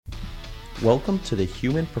Welcome to the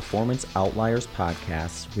Human Performance Outliers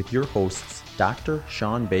podcast with your hosts, Dr.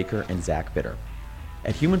 Sean Baker and Zach Bitter.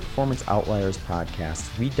 At Human Performance Outliers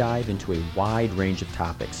podcast, we dive into a wide range of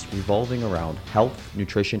topics revolving around health,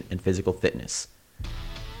 nutrition, and physical fitness.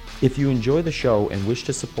 If you enjoy the show and wish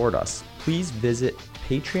to support us, please visit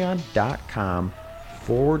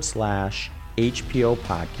patreon.com/HPO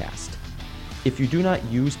podcast. If you do not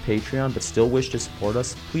use Patreon but still wish to support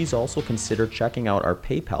us, please also consider checking out our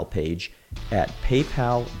PayPal page at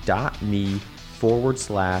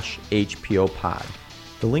paypal.me/HPO pod.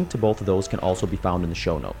 The link to both of those can also be found in the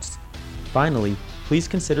show notes. Finally, please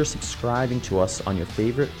consider subscribing to us on your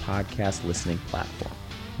favorite podcast listening platform.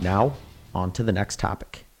 Now, on to the next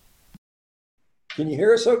topic. Can you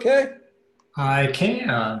hear us okay? I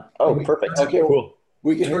can. Oh, perfect. Okay, cool.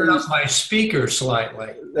 We can Turn hear you. up my speaker slightly.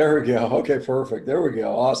 There we go. Okay, perfect. There we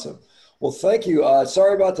go. Awesome. Well, thank you.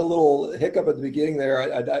 Sorry about the little hiccup at the beginning there.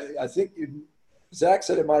 I think Zach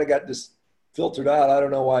said it might have got just filtered out. I don't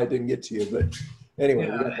know why it didn't get to you, but anyway,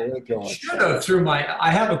 we got the link going. Should have I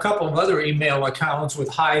have a couple of other email accounts with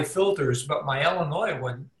high filters, but my Illinois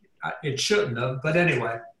one, it shouldn't have. But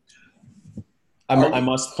anyway. I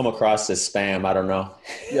must come across as spam. I don't know.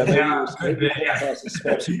 Yeah, maybe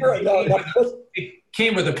It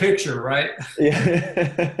came with a picture, right?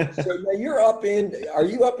 Yeah. So now are you up in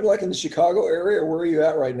like in the Chicago area, or where are you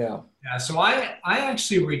at right now? Yeah, so I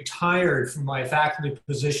actually retired from my faculty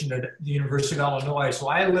position at the University of Illinois, so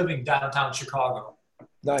I live in downtown Chicago.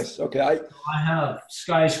 Nice. Okay. I have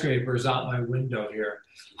skyscrapers out my window here.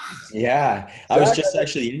 Yeah, I was just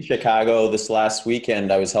actually in Chicago this last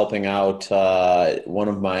weekend. I was helping out one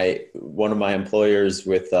of my employers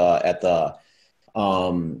with at the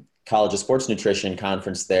College of Sports Nutrition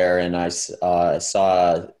conference there, and I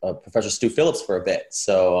saw Professor Stu Phillips for a bit.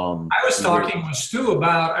 So I was talking with Stu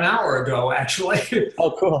about an hour ago, actually.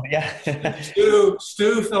 Oh, cool! Yeah.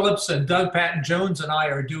 Stu Phillips and Doug Patton Jones and I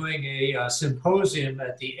are doing a symposium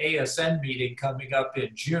at the ASN meeting coming up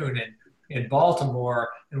in June in Baltimore,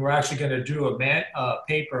 and we're actually going to do a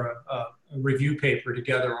review paper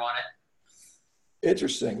together on it.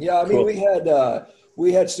 Interesting. Yeah, I mean, Cool.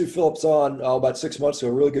 we had Stu Phillips on about 6 months ago.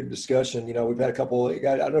 A really good discussion. You know, we've had a couple. I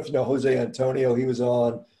don't know if you know Jose Antonio. He was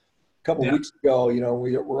on a couple of weeks ago. You know,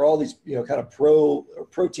 we're all these kind of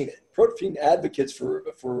protein advocates for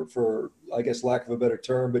I guess lack of a better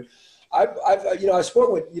term. But I've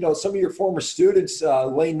spoken with some of your former students,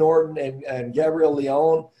 Lane Norton and Gabrielle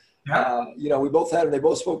Leon. Yeah. We both had them. They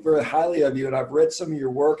both spoke very highly of you, and I've read some of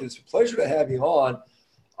your work, and it's a pleasure to have you on.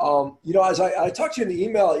 As I talked to you in the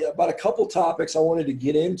email about a couple topics I wanted to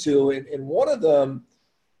get into, and one of them,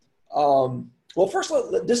 well, first,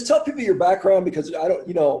 just tell people your background, because I don't,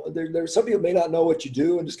 there's some people may not know what you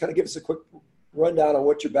do, and just kind of give us a quick rundown on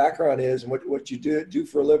what your background is and what you do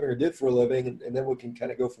for a living or did for a living, and then we can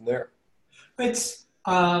kind of go from there.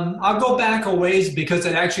 I'll go back a ways because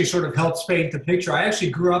it actually sort of helps paint the picture. I actually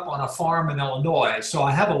grew up on a farm in Illinois, so I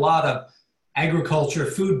have a lot of agriculture,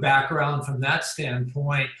 food background from that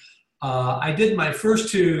standpoint. I did my first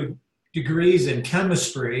two degrees in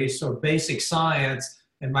chemistry, so basic science,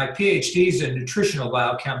 and my PhDs in nutritional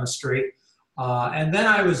biochemistry. And then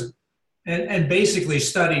I was, and basically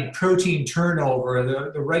studied protein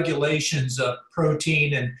turnover, the regulations of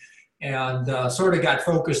protein, and sort of got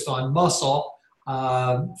focused on muscle.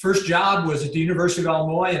 First job was at the University of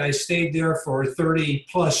Illinois, and I stayed there for 30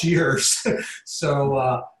 plus years.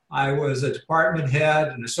 So I was a department head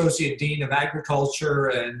and associate dean of agriculture,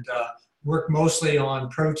 and worked mostly on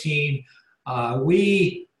protein.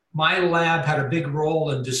 My lab had a big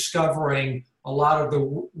role in discovering a lot of the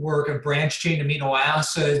work of branched chain amino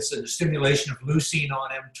acids and the stimulation of leucine on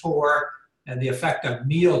mTOR and the effect of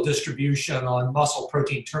meal distribution on muscle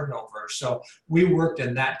protein turnover. So we worked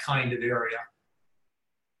in that kind of area.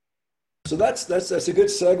 So that's a good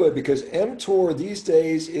segue, because mTOR these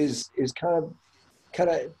days is kind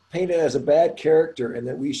of painted as a bad character, and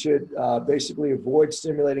that we should basically avoid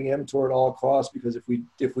stimulating mTOR at all costs, because if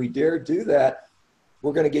we dare do that,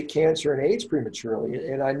 we're going to get cancer and age prematurely.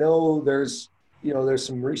 And I know there's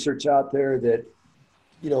some research out there that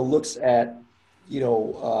looks at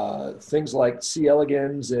things like C.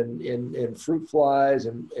 elegans and fruit flies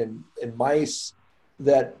and mice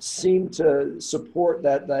that seem to support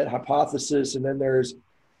that hypothesis. And then there's,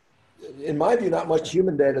 in my view, not much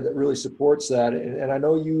human data that really supports that. And I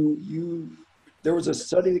know there was a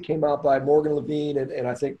study that came out by Morgan Levine and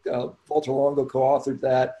I think Walter Longo co-authored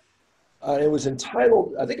that. It was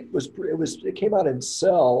entitled, I think it came out in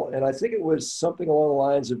Cell, and I think it was something along the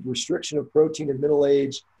lines of restriction of protein in middle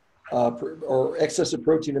age or excessive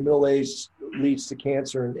protein in middle age leads to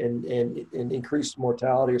cancer and increased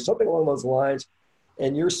mortality or something along those lines.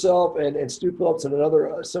 And yourself and Stu Phillips and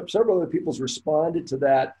several other people's responded to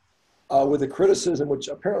that with a criticism, which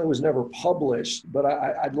apparently was never published. But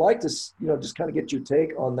I'd like to, just kind of get your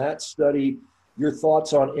take on that study, your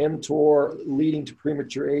thoughts on mTOR leading to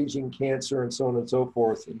premature aging, cancer, and so on and so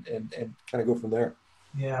forth, and kind of go from there.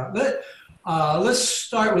 Yeah, let's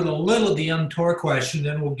start with a little of the mTOR question,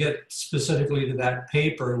 then we'll get specifically to that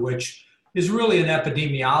paper, which is really an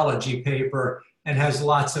epidemiology paper and has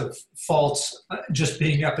lots of faults just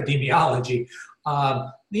being epidemiology.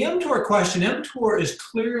 The mTOR question, mTOR is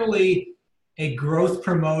clearly a growth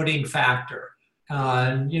promoting factor.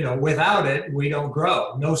 And without it, we don't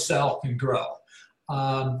grow. No cell can grow.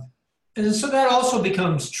 And so that also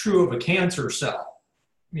becomes true of a cancer cell.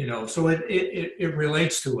 So it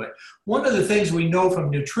relates to it. One of the things we know from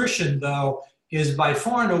nutrition, though, is by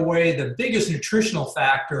far and away the biggest nutritional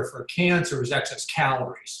factor for cancer is excess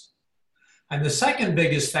calories. And the second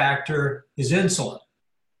biggest factor is insulin.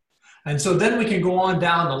 And so then we can go on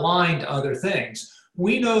down the line to other things.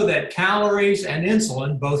 We know that calories and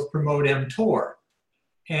insulin both promote mTOR.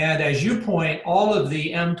 And as you point, all of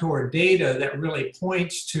the mTOR data that really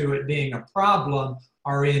points to it being a problem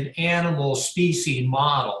are in animal species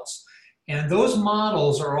models. And those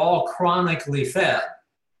models are all chronically fed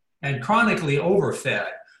and chronically overfed.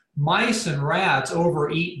 Mice and rats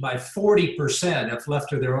overeat by 40% if left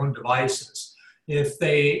to their own devices. If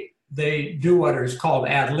they do what is called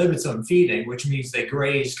ad libitum feeding, which means they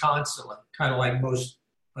graze constantly, kind of like most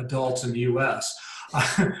adults in the US.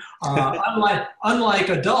 Unlike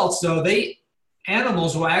adults, though,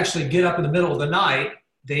 animals will actually get up in the middle of the night,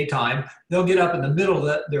 daytime, they'll get up in the middle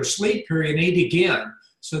of their sleep period and eat again.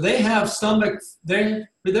 So they have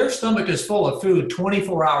their stomach is full of food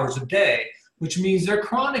 24 hours a day, which means they're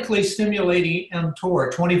chronically stimulating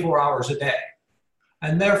mTOR 24 hours a day.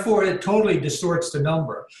 And therefore, it totally distorts the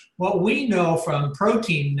number. What we know from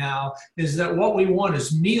protein now is that what we want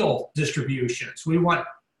is meal distributions. We want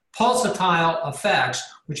pulsatile effects,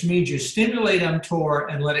 which means you stimulate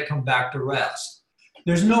mTOR and let it come back to rest.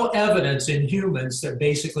 There's no evidence in humans that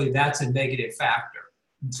basically that's a negative factor.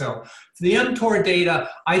 And so the mTOR data,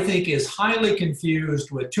 I think, is highly confused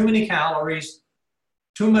with too many calories,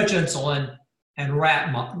 too much insulin, and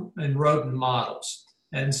rodent models.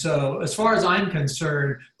 And so as far as I'm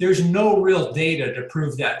concerned, there's no real data to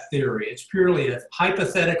prove that theory. It's purely a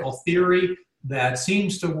hypothetical theory that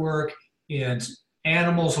seems to work in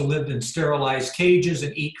animals who lived in sterilized cages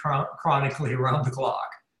and eat chronically around the clock.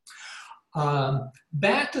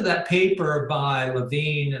 Back to that paper by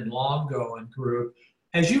Levine and Longo and group,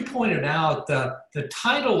 as you pointed out, the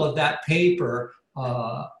title of that paper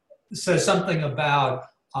says something about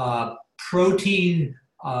protein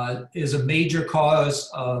is a major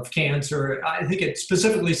cause of cancer. I think it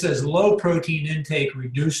specifically says low protein intake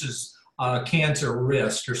reduces cancer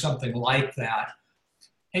risk or something like that.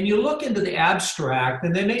 And you look into the abstract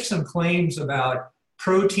and they make some claims about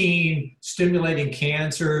protein stimulating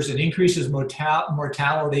cancers and increases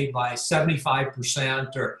mortality by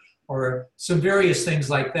 75% or some various things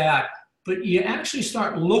like that. But you actually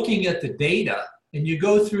start looking at the data and you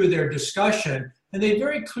go through their discussion and they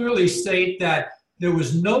very clearly state that there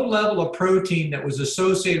was no level of protein that was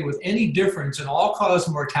associated with any difference in all-cause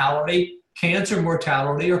mortality, cancer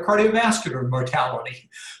mortality, or cardiovascular mortality.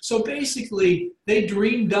 So basically, they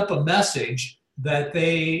dreamed up a message that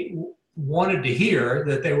they wanted to hear,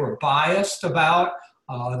 that they were biased about,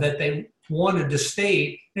 that they wanted to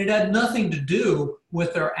state, and it had nothing to do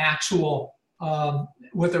with their actual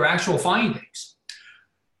findings.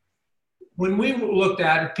 When we looked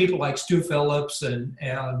at people like Stu Phillips and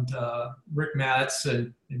Rick Matz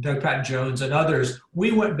and Doug Patton-Jones and others,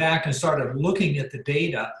 we went back and started looking at the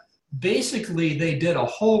data. Basically, they did a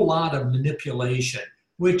whole lot of manipulation,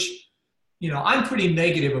 which, I'm pretty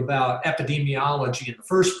negative about epidemiology in the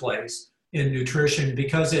first place in nutrition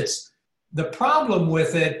because the problem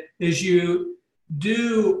with it is you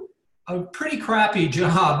do a pretty crappy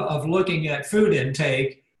job of looking at food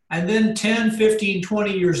intake, and then 10, 15,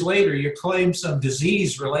 20 years later, you claim some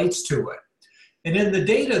disease relates to it. And in the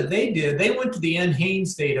data they did, they went to the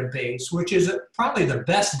NHANES database, which is probably the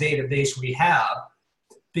best database we have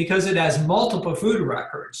because it has multiple food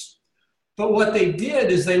records. But what they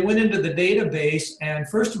did is they went into the database and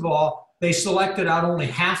first of all, they selected out only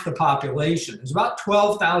half the population. There's about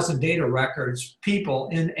 12,000 data records, people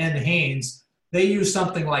in NHANES. They used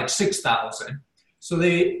something like 6,000. So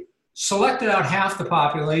they selected out half the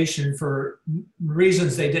population for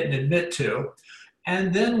reasons they didn't admit to.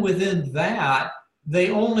 And then within that, they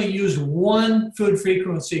only used one food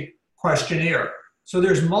frequency questionnaire. So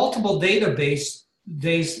there's multiple days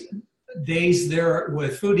there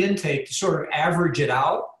with food intake to sort of average it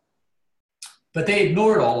out, but they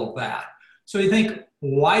ignored all of that. So you think,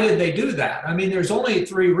 why did they do that? I mean, there's only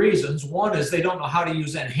 3 reasons. One is they don't know how to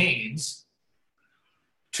use NHANES.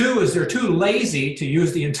 2 is they're too lazy to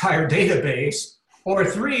use the entire database. Or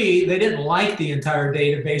 3, they didn't like the entire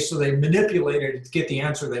database, so they manipulated it to get the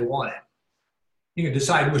answer they wanted. You can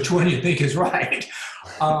decide which one you think is right.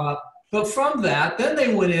 But from that, then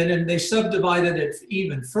they went in and they subdivided it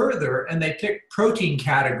even further, and they picked protein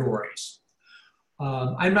categories.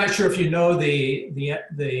 I'm not sure if you know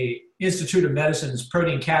the Institute of Medicine's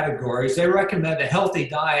protein categories. They recommend a healthy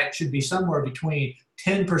diet should be somewhere between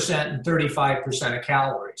 10% and 35% of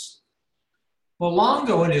calories. Well,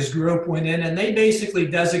 Longo and his group went in and they basically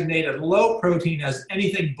designated low protein as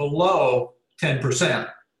anything below 10%,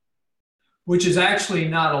 which is actually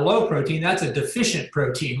not a low protein, that's a deficient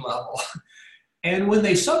protein level. And when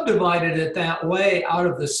they subdivided it that way, out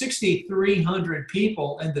of the 6,300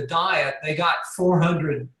 people in the diet, they got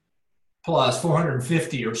 400 plus,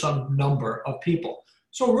 450 or some number of people.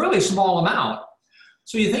 So a really small amount.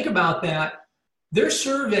 So you think about that, they're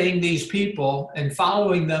surveying these people and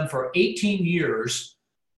following them for 18 years.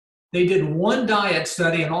 They did one diet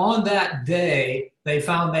study, and on that day, they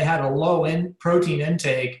found they had a low protein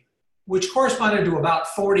intake, which corresponded to about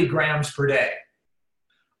 40 grams per day.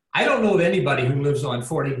 I don't know of anybody who lives on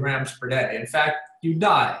 40 grams per day. In fact, you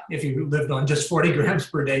die if you lived on just 40 grams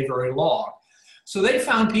per day very long. So they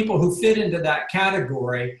found people who fit into that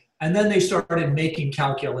category, and then they started making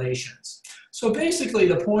calculations. So basically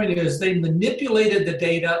the point is they manipulated the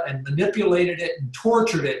data and manipulated it and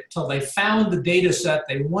tortured it till they found the data set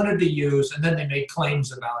they wanted to use, and then they made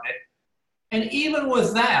claims about it. And even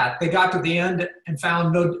with that, they got to the end and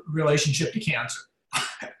found no relationship to cancer.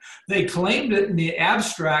 They claimed it in the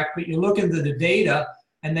abstract, but you look into the data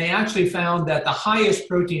and they actually found that the highest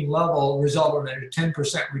protein level resulted in a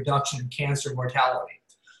 10% reduction in cancer mortality.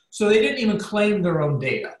 So they didn't even claim their own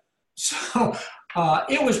data. So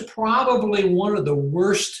it was probably one of the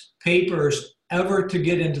worst papers ever to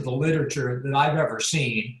get into the literature that I've ever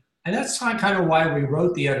seen. And that's kind of why we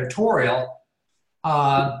wrote the editorial.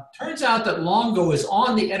 Turns out that Longo is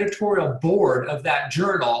on the editorial board of that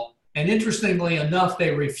journal. And interestingly enough,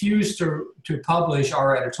 they refused to publish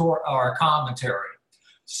our commentary.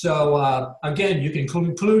 So again, you can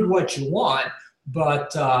conclude what you want,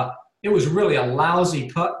 but it was really a lousy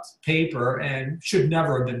paper and should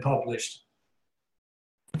never have been published.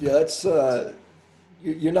 Yeah, that's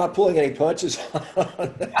you're not pulling any punches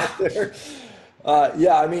on that there.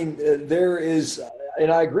 Yeah, I mean, there is, and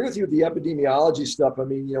I agree with you with the epidemiology stuff. I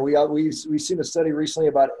mean, you know, we've seen a study recently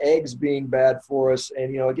about eggs being bad for us,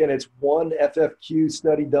 and you know, again, it's one FFQ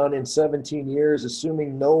study done in 17 years,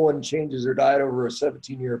 assuming no one changes their diet over a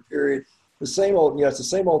 17-year period. The same old, you know, it's the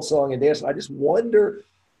same old song and dance. I just wonder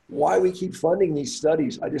why we keep funding these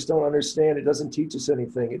studies. I just don't understand. It doesn't teach us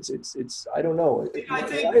anything. It's I don't know.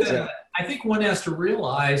 I think one has to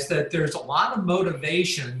realize that there's a lot of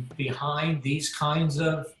motivation behind these kinds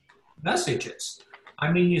of messages.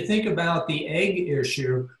 I mean, you think about the egg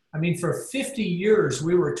issue. I mean, for 50 years,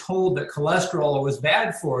 we were told that cholesterol was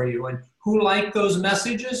bad for you. And who liked those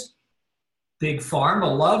messages? Big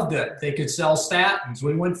Pharma loved it. They could sell statins.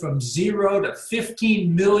 We went from 0 to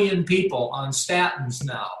 15 million people on statins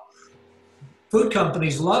now. Food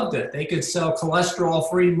companies loved it. They could sell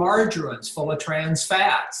cholesterol-free margarines full of trans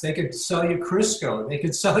fats. They could sell you Crisco. They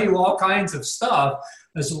could sell you all kinds of stuff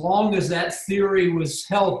as long as that theory was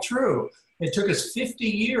held true. It took us 50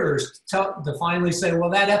 years to finally say, well,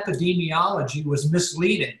 that epidemiology was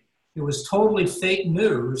misleading. It was totally fake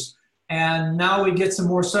news, and now we get some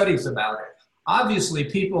more studies about it. Obviously,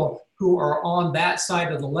 people who are on that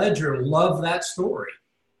side of the ledger love that story.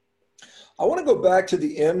 I want to go back to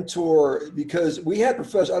the mTOR because we had I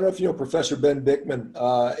don't know if you know Professor Ben Bickman.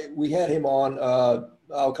 We had him on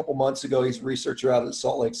a couple months ago. He's a researcher out at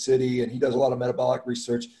Salt Lake City, and he does a lot of metabolic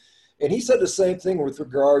research. And he said the same thing with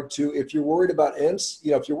regard to if you're worried about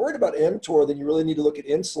if you're worried about mTOR, then you really need to look at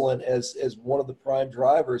insulin as one of the prime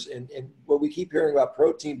drivers. And what we keep hearing about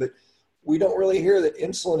protein, but we don't really hear that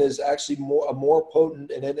insulin is actually more potent,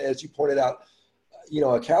 and then, as you pointed out, you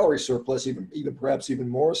know, a calorie surplus, even perhaps even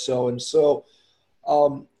more so. And so,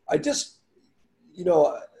 I just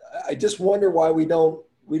wonder why we don't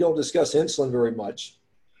discuss insulin very much.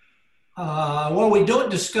 Well, we don't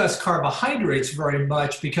discuss carbohydrates very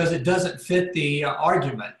much because it doesn't fit the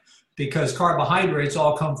argument, because carbohydrates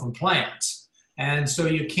all come from plants. And so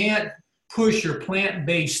you can't push your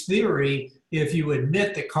plant-based theory if you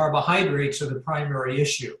admit that carbohydrates are the primary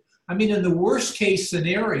issue. I mean, in the worst case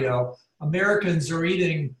scenario, Americans are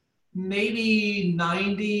eating maybe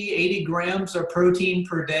 90, 80 grams of protein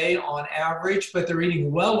per day on average, but they're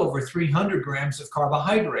eating well over 300 grams of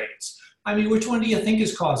carbohydrates. I mean, which one do you think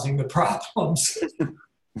is causing the problems?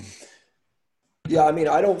 Yeah, I mean,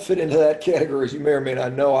 I don't fit into that category, as you may or may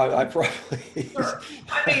not know. I probably. Sure.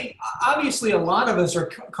 I mean, obviously, a lot of us are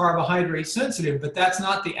carbohydrate sensitive, but that's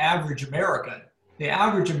not the average American. The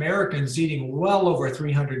average American is eating well over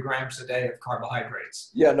 300 grams a day of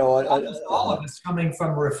carbohydrates. Yeah, no, all of it's coming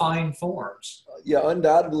from refined forms. Yeah,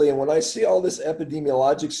 undoubtedly. And when I see all this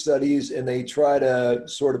epidemiologic studies and they try to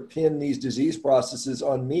sort of pin these disease processes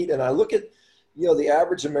on meat, and I look at, the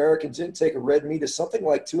average American's intake of red meat is something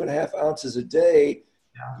like 2.5 ounces a day,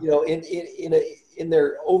 in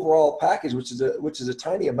their overall package, which is a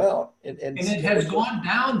tiny amount. And it has gone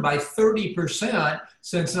down by 30%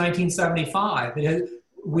 since 1975.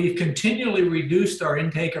 We've continually reduced our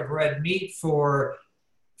intake of red meat for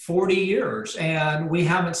 40 years, and we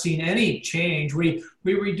haven't seen any change. We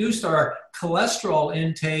reduced our cholesterol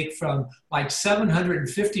intake from like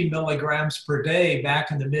 750 milligrams per day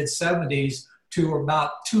back in the mid-70s to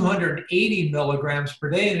about 280 milligrams per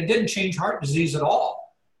day, and it didn't change heart disease at all.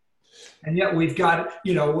 And yet we've got,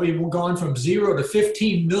 we've gone from 0 to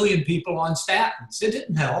 15 million people on statins. It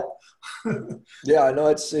didn't help. Yeah, I know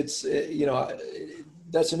it's that's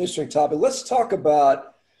an interesting topic. Let's talk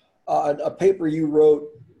about a paper you wrote.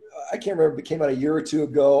 I can't remember, it came out a year or two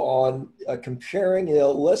ago on comparing.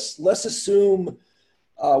 Let's assume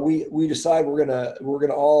we decide we're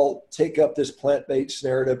gonna all take up this plant-based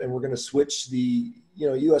narrative and we're gonna switch the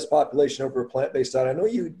U.S. population over to a plant-based diet. I know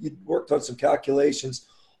you worked on some calculations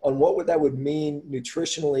on what that would mean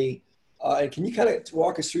nutritionally, and can you kind of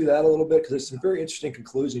walk us through that a little bit, because there's some very interesting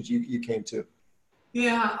conclusions you came to.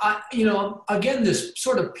 Yeah, again, this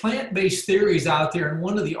sort of plant-based theories out there, and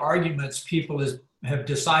one of the arguments people have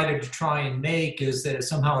decided to try and make is that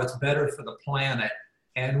somehow it's better for the planet.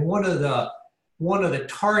 And one of the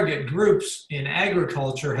target groups in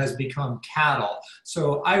agriculture has become cattle.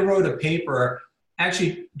 So I wrote a paper,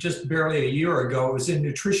 actually just barely a year ago. It was in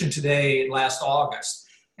Nutrition Today last August.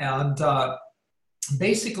 And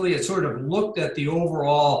basically it sort of looked at the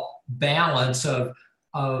overall balance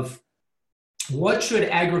of what should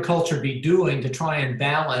agriculture be doing to try and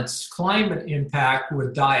balance climate impact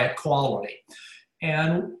with diet quality.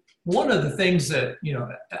 And one of the things that,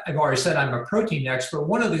 I've already said I'm a protein expert.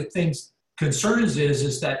 One of the things concerns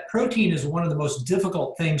is that protein is one of the most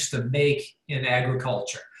difficult things to make in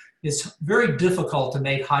agriculture. It's very difficult to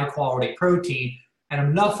make high quality protein and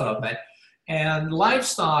enough of it. And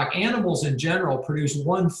livestock, animals in general, produce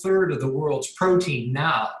 1/3 of the world's protein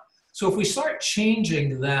now. So if we start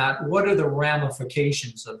changing that, what are the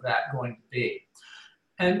ramifications of that going to be?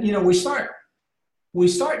 And we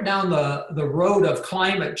start down the road of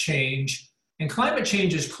climate change, and climate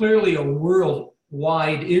change is clearly a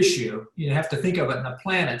worldwide issue. You have to think of it in a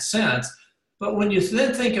planet sense. But when you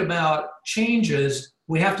then think about changes,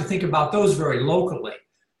 we have to think about those very locally,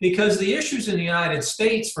 because the issues in the United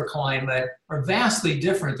States for climate are vastly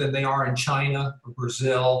different than they are in China or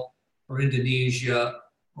Brazil or Indonesia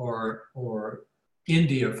or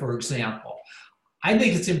India, for example. I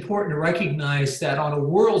think it's important to recognize that on a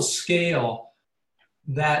world scale,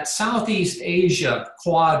 that Southeast Asia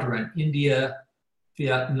quadrant, India,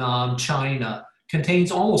 Vietnam, China,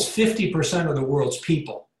 contains almost 50% of the world's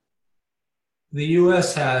people. The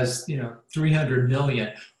US has, 300 million.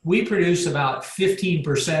 We produce about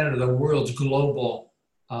 15% of the world's global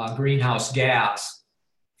greenhouse gas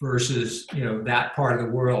versus, that part of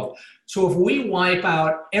the world. So if we wipe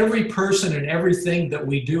out every person and everything that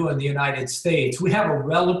we do in the United States, we have a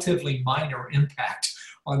relatively minor impact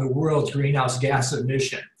on the world's greenhouse gas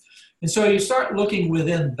emission. And so you start looking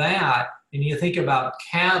within that, and you think about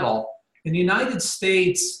cattle. In the United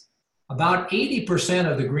States, about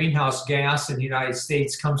 80% of the greenhouse gas in the United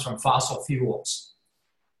States comes from fossil fuels,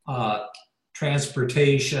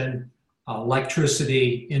 transportation,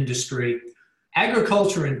 electricity, industry.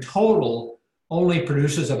 Agriculture in total only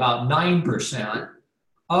produces about 9%.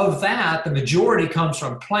 Of that, the majority comes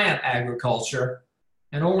from plant agriculture,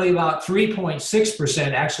 and only about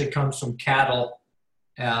 3.6% actually comes from cattle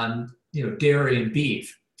and dairy and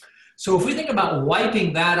beef. So if we think about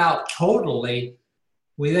wiping that out totally,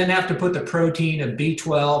 we then have to put the protein and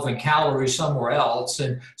B12 and calories somewhere else.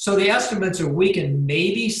 And so the estimates are we can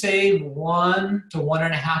maybe save 1 to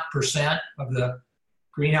 1.5% of the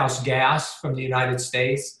greenhouse gas from the United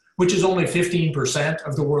States, which is only 15%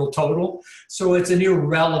 of the world total. So it's an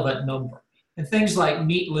irrelevant number. And things like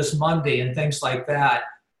Meatless Monday and things like that,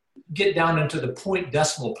 get down into the point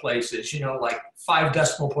decimal places, like 5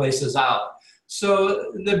 decimal places out.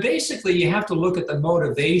 So basically you have to look at the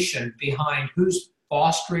motivation behind who's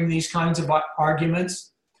fostering these kinds of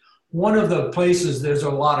arguments. One of the places there's a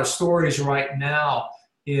lot of stories right now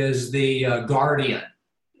is the Guardian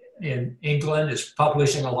in England is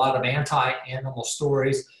publishing a lot of anti-animal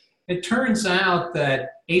stories. It turns out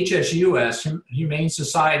that HSUS, Humane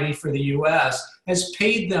Society for the US, has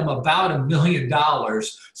paid them about $1 million.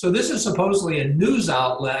 So this is supposedly a news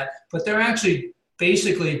outlet, but they're actually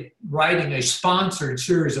basically writing a sponsored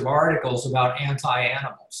series of articles about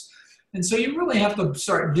anti-animals. And so you really have to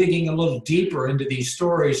start digging a little deeper into these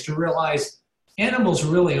stories to realize animals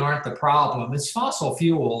really aren't the problem. It's fossil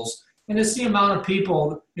fuels, and it's the amount of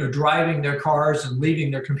people driving their cars and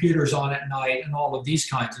leaving their computers on at night, and all of these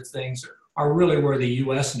kinds of things are really where the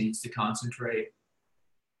U.S. needs to concentrate.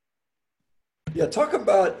 Yeah, talk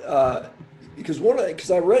about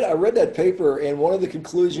because I read that paper, and one of the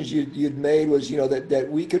conclusions you'd made was that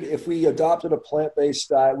we could, if we adopted a plant-based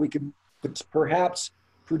diet, we could perhaps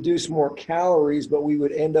produce more calories, but we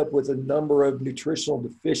would end up with a number of nutritional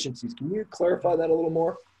deficiencies. Can you clarify that a little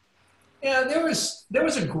more? Yeah, there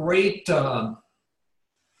was a great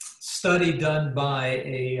study done by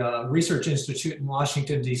a research institute in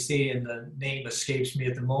Washington, D.C., and the name escapes me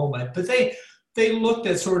at the moment, but they looked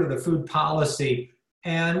at sort of the food policy,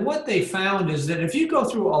 and what they found is that if you go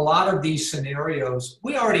through a lot of these scenarios,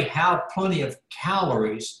 we already have plenty of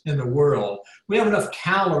calories in the world. We have enough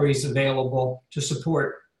calories available to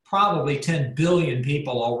support probably 10 billion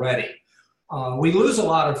people already. We lose a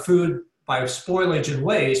lot of food by spoilage and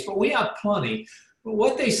waste, but we have plenty. But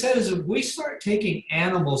what they said is if we start taking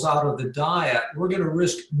animals out of the diet, we're going to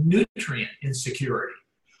risk nutrient insecurity.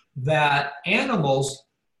 That animals,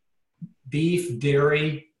 beef,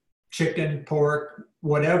 dairy, chicken, pork,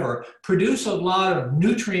 whatever, produce a lot of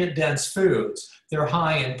nutrient-dense foods. They're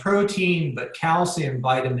high in protein, but calcium,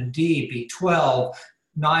 vitamin D, B12,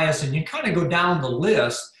 niacin, you kind of go down the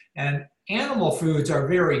list, and animal foods are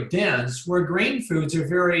very dense, where grain foods are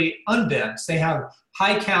very undense. They have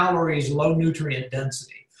high calories, low nutrient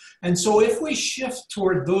density. And so if we shift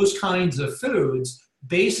toward those kinds of foods,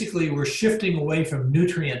 basically we're shifting away from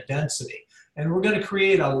nutrient density. And we're going to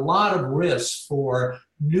create a lot of risks for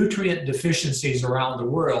nutrient deficiencies around the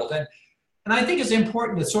world. And I think it's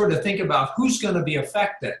important to sort of think about who's going to be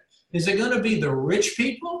affected. Is it going to be the rich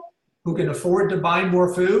people who can afford to buy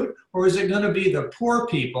more food, or is it going to be the poor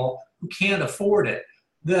people who can't afford it?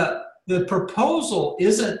 The proposal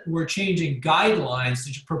isn't we're changing guidelines.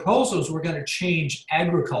 The proposal is we're going to change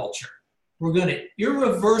agriculture. We're going to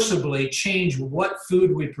irreversibly change what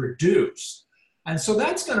food we produce. And so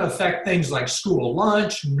that's going to affect things like school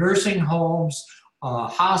lunch, nursing homes,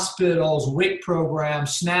 hospitals, WIC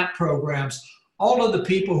programs, SNAP programs. All of the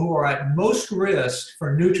people who are at most risk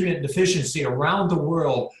for nutrient deficiency around the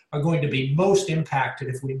world are going to be most impacted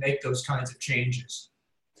if we make those kinds of changes.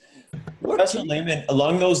 Professor Lehman,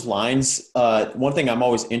 along those lines, one thing I'm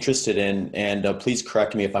always interested in, and please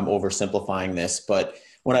correct me if I'm oversimplifying this, but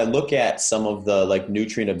when I look at some of the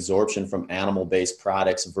nutrient absorption from animal-based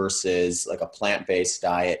products versus a plant-based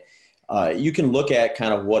diet, you can look at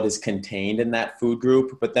kind of what is contained in that food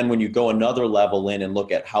group, but then when you go another level in and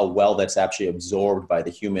look at how well that's actually absorbed by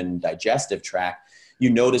the human digestive tract, you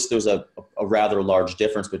notice there's a rather large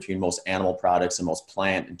difference between most animal products and most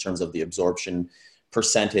plant in terms of the absorption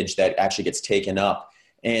percentage that actually gets taken up.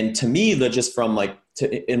 And to me, just from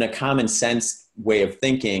in a common sense way of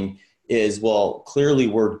thinking is, well, clearly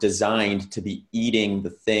we're designed to be eating the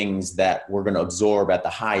things that we're going to absorb at the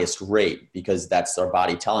highest rate because that's our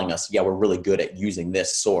body telling us, yeah, we're really good at using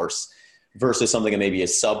this source versus something that maybe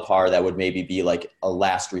is subpar that would maybe be like a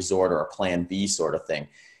last resort or a plan B sort of thing.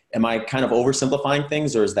 Am I kind of oversimplifying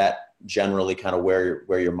things, or is that generally kind of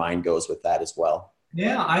where your mind goes with that as well?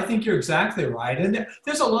 Yeah, I think you're exactly right. And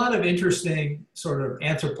there's a lot of interesting sort of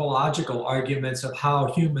anthropological arguments of how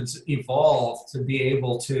humans evolved to be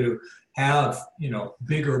able to have,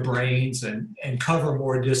 bigger brains and cover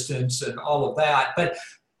more distance and all of that. But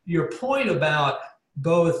your point about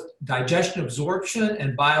both digestion absorption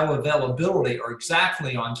and bioavailability are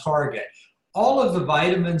exactly on target. All of the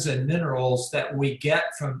vitamins and minerals that we get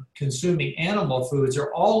from consuming animal foods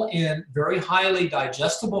are all in very highly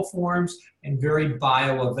digestible forms and very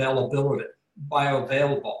bioavailable.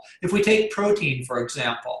 If we take protein, for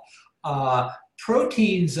example,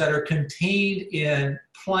 proteins that are contained in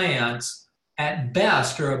plants at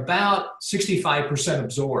best are about 65%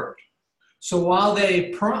 absorbed. So while the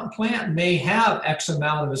plant may have X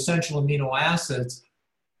amount of essential amino acids,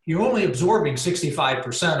 you're only absorbing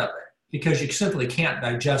 65% of it. because you simply can't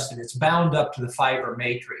digest it. It's bound up to the fiber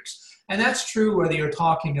matrix. And that's true whether you're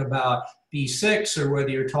talking about B6 or whether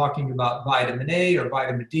you're talking about vitamin A or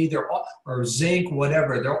vitamin D, or zinc,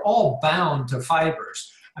 whatever. They're all bound to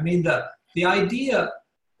fibers. I mean, the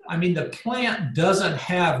plant doesn't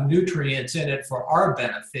have nutrients in it for our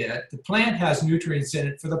benefit. The plant has nutrients in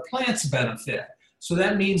it for the plant's benefit. So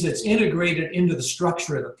that means it's integrated into the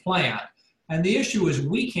structure of the plant. And the issue is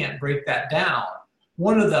we can't break that down.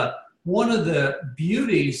 One of the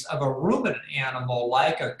beauties of a ruminant animal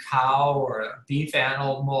like a cow or a beef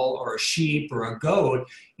animal or a sheep or a goat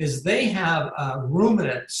is they have a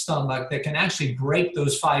ruminant stomach that can actually break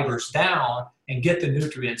those fibers down and get the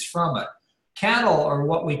nutrients from it. Cattle are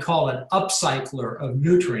what we call an upcycler of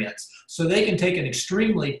nutrients. So they can take an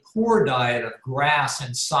extremely poor diet of grass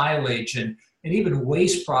and silage and even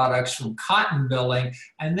waste products from cotton milling,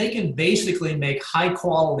 and they can basically make high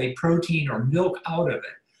quality protein or milk out of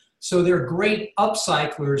it. So they're great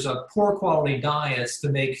upcyclers of poor quality diets to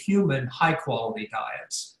make human high quality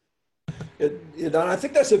diets. I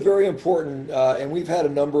think that's a very important, and we've had a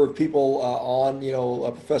number of people on,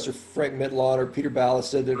 Professor Frank Mitlon or Peter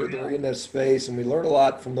Ballested that are in that space, and we learn a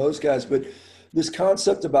lot from those guys. But this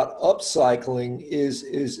concept about upcycling is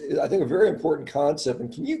I think, a very important concept.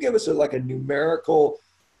 And can you give us a numerical?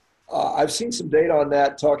 I've seen some data on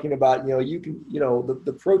that talking about, you can,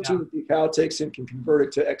 the protein that the cow takes in can convert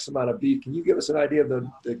it to X amount of beef. Can you give us an idea of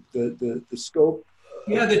the scope?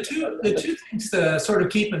 Yeah, the two things to sort of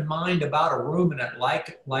keep in mind about a ruminant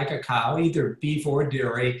like a cow, either beef or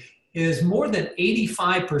dairy, is more than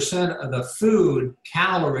 85% of the food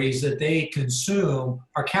calories that they consume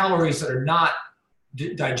are calories that are not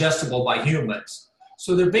digestible by humans.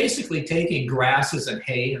 So they're basically taking grasses and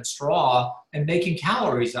hay and straw and making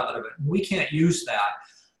calories out of it. We can't use that.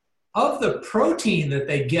 Of the protein that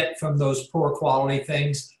they get from those poor quality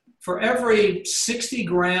things, for every 60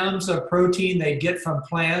 grams of protein they get from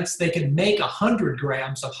plants, they can make 100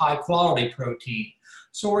 grams of high quality protein.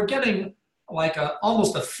 So we're getting like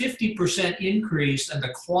almost a 50% increase in the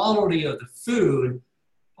quality of the food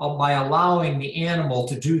by allowing the animal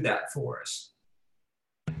to do that for us.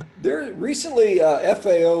 There recently,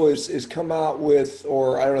 FAO has come out with,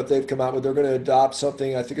 or I don't know if they've come out with, they're going to adopt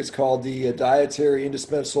something, I think it's called the Dietary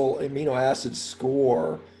Indispensable Amino Acid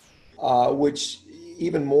Score, which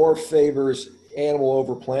even more favors animal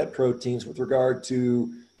over plant proteins with regard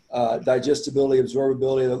to digestibility,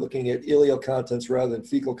 absorbability. They're looking at ileal contents rather than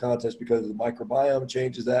fecal contents because the microbiome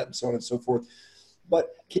changes that and so on and so forth.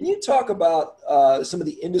 But can you talk about some of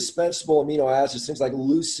the indispensable amino acids, things like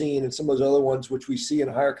leucine and some of those other ones, which we see in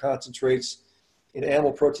higher concentrates in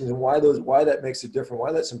animal proteins, and why that makes it different,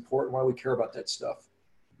 why that's important, why we care about that stuff?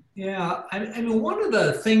 Yeah, I mean, one of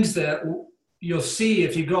the things that you'll see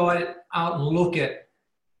if you go out and look at,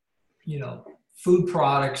 food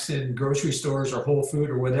products in grocery stores or Whole Food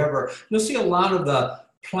or whatever, you'll see a lot of the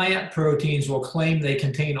plant proteins will claim they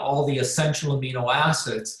contain all the essential amino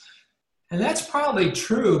acids. And that's probably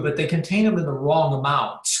true, but they contain them in the wrong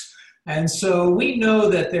amounts. And so we know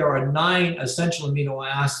that there are 9 essential amino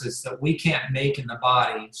acids that we can't make in the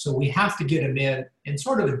body. So we have to get them in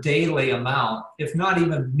sort of a daily amount, if not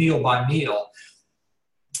even meal by meal.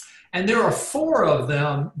 And there are 4 of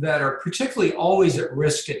them that are particularly always at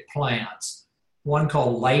risk at plants. One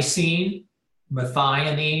called lysine,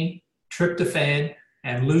 methionine, tryptophan,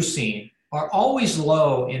 and leucine are always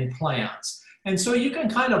low in plants. And so you can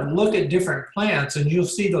kind of look at different plants and you'll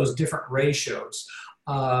see those different ratios.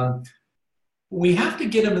 We have to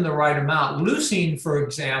get them in the right amount. Leucine, for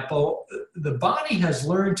example, the body has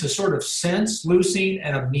learned to sort of sense leucine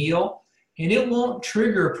at a meal, and it won't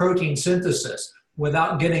trigger protein synthesis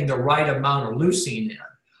without getting the right amount of leucine in.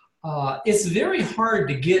 It's very hard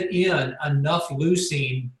to get in enough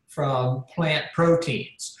leucine from plant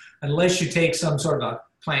proteins unless you take some sort of a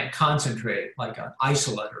plant concentrate, like an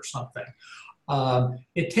isolate or something.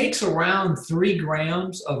 It takes around 3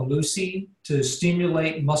 grams of leucine to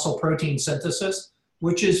stimulate muscle protein synthesis,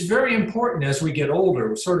 which is very important as we get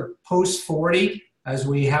older. Sort of post-40, as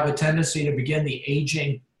we have a tendency to begin the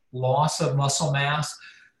aging loss of muscle mass.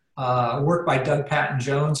 Work by Doug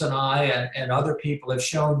Patton-Jones and I and other people have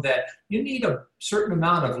shown that you need a certain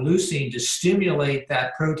amount of leucine to stimulate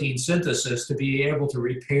that protein synthesis to be able to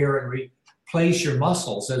repair and replace your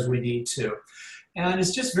muscles as we need to. And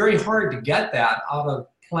it's just very hard to get that out of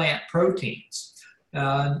plant proteins.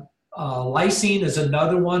 Lysine is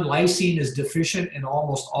another one. Lysine is deficient in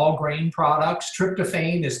almost all grain products.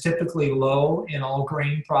 Tryptophan is typically low in all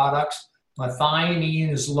grain products.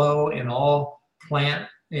 Methionine is low in all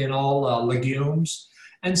legumes.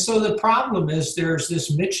 And so the problem is there's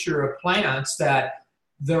this mixture of plants that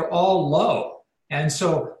they're all low. And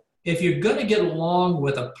so if you're going to get along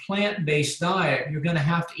with a plant-based diet, you're going to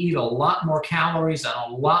have to eat a lot more calories and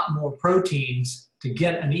a lot more proteins to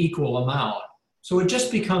get an equal amount. So it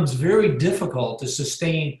just becomes very difficult to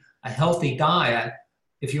sustain a healthy diet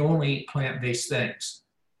if you only eat plant-based things.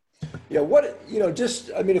 Yeah,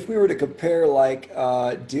 if we were to compare like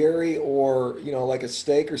dairy or, like a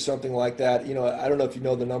steak or something like that, I don't know if you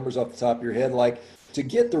know the numbers off the top of your head, like to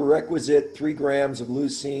get the requisite 3 grams of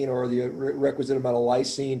leucine or the requisite amount of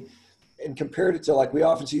lysine, and compared it to, like, we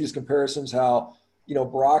often see these comparisons how,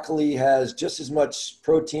 broccoli has just as much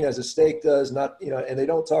protein as a steak does, and they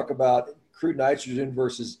don't talk about crude nitrogen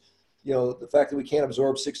versus, the fact that we can't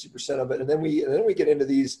absorb 60% of it. And then we get into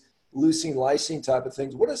these leucine, lysine type of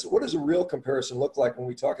things. What does a real comparison look like when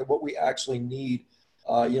we talk about what we actually need,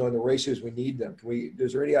 in the ratios we need them?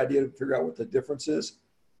 Is there any idea to figure out what the difference is?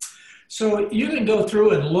 So you can go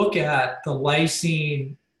through and look at the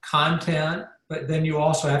lysine content, but then you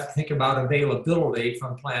also have to think about availability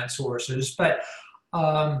from plant sources. But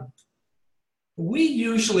we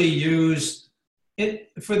usually use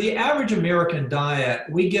it for the average American diet.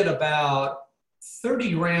 We get about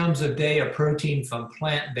 30 grams a day of protein from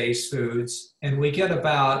plant-based foods, and we get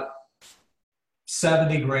about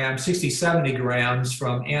 70 grams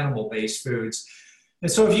from animal-based foods.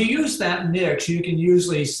 And so if you use that mix, you can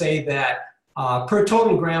usually say that per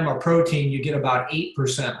total gram of protein, you get about 8%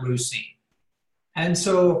 leucine. And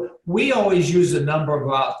so we always use a number of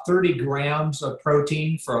about 30 grams of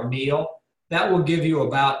protein for a meal. That will give you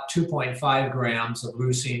about 2.5 grams of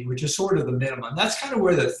leucine, which is sort of the minimum. That's kind of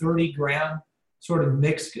where the 30 gram sort of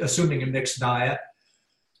mixed, assuming a mixed diet.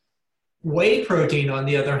 Whey protein, on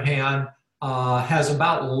the other hand, has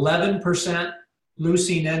about 11%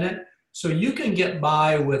 leucine in it. So you can get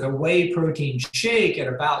by with a whey protein shake at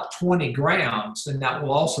about 20 grams, and that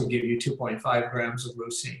will also give you 2.5 grams of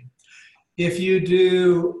leucine. If you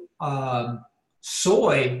do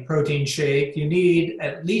soy protein shake, you need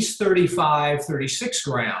at least 36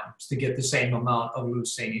 grams to get the same amount of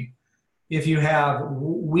leucine. If you have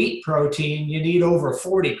wheat protein, you need over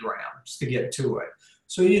 40 grams to get to it.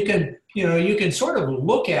 So you can sort of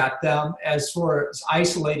look at them as far as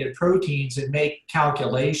isolated proteins and make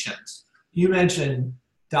calculations. You mentioned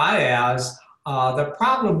Diaz. The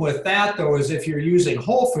problem with that, though, is if you're using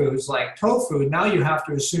whole foods like tofu, now you have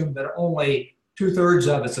to assume that only 2/3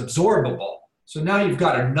 of it's absorbable. So now you've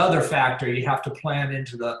got another factor you have to plan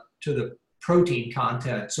into the protein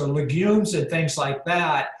content. So legumes and things like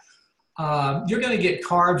that, you're going to get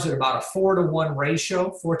carbs at about a 4-to-1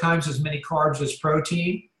 ratio, 4 times as many carbs as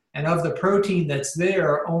protein. And of the protein that's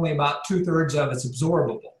there, only about 2/3 of it's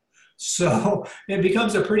absorbable. So it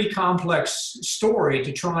becomes a pretty complex story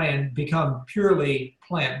to try and become purely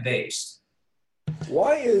plant-based.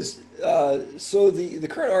 Why is, so the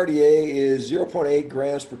current RDA is 0.8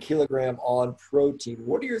 grams per kilogram on protein.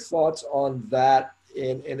 What are your thoughts on that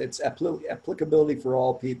and its applicability for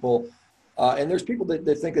all people? And there's people that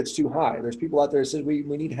think it's too high. There's people out there that say we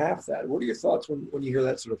need half that. What are your thoughts when you hear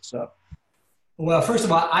that sort of stuff? Well, first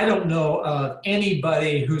of all, I don't know of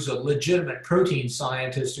anybody who's a legitimate protein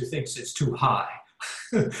scientist who thinks it's too high.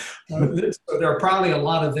 So there are probably a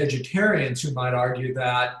lot of vegetarians who might argue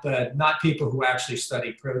that, but not people who actually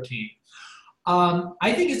study protein.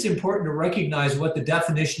 I think it's important to recognize what the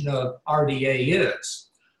definition of RDA is.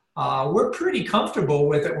 We're pretty comfortable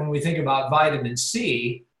with it when we think about vitamin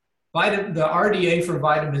C. The RDA for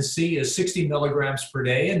vitamin C is 60 milligrams per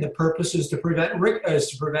day, and the purpose is to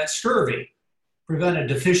prevent scurvy, prevent a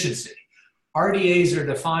deficiency. RDAs are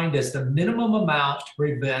defined as the minimum amount to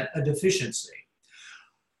prevent a deficiency.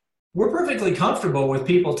 We're perfectly comfortable with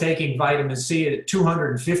people taking vitamin C at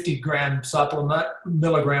 250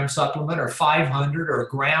 milligram supplement or 500 or a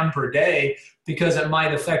gram per day because it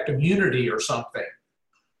might affect immunity or something.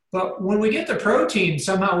 But when we get to protein,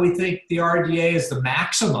 somehow we think the RDA is the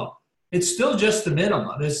maximum. It's still just the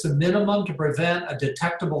minimum. It's the minimum to prevent a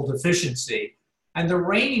detectable deficiency. And the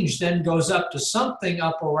range then goes up to something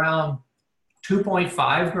up around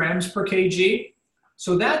 2.5 grams per kg.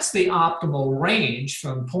 So that's the optimal range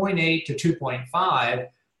from 0.8 to 2.5.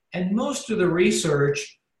 And most of the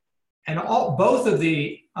research and both of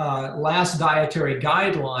the last dietary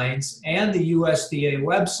guidelines and the USDA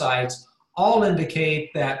websites all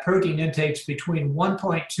indicate that protein intakes between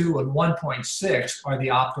 1.2 and 1.6 are the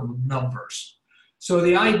optimum numbers. So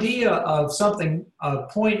the idea of something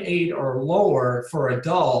 0.8 or lower for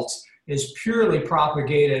adults is purely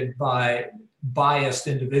propagated by biased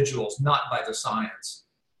individuals, not by the science.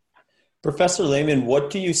 Professor Lehman,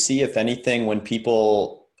 what do you see, if anything, when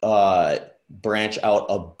people branch out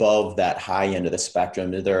above that high end of the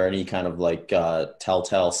spectrum? Are there any kind of like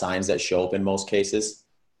telltale signs that show up in most cases?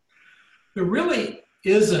 There really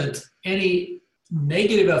isn't any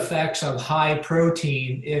negative effects of high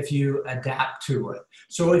protein if you adapt to it.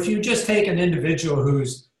 So if you just take an individual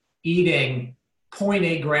who's eating zero point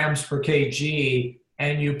 0.8 grams per kg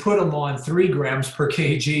and you put them on 3 grams per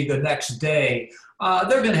kg the next day,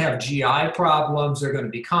 they're going to have GI problems. They're going to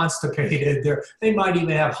be constipated. They might even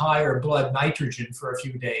have higher blood nitrogen for a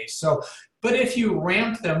few days. So, but if you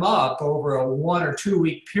ramp them up over a 1 or 2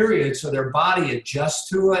 week period so their body adjusts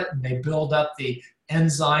to it and they build up the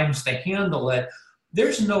enzymes to handle it,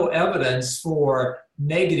 there's no evidence for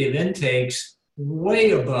negative intakes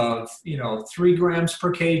way above, 3 grams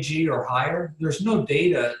per kg or higher. There's no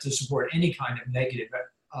data to support any kind of negative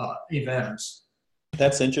events.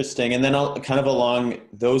 That's interesting. And then kind of along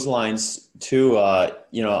those lines too, I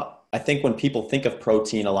think when people think of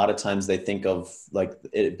protein, a lot of times they think of like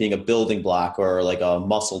it being a building block or like a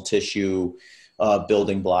muscle tissue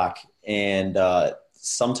building block. And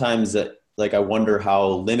sometimes like I wonder how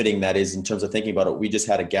limiting that is in terms of thinking about it. We just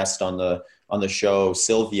had a guest on the show,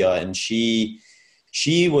 Sylvia, and she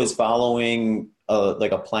was following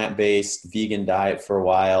like a plant-based vegan diet for a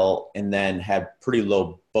while and then had pretty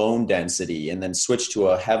low bone density and then switched to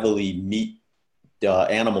a heavily meat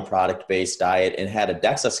animal product based diet and had a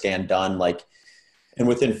DEXA scan done and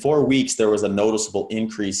within 4 weeks there was a noticeable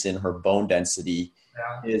increase in her bone density.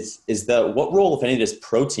 Yeah. What role, if any, does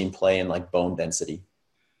protein play in like bone density?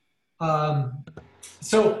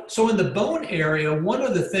 So in the bone area, one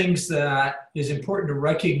of the things that is important to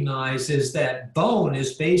recognize is that bone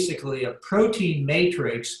is basically a protein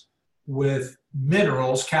matrix with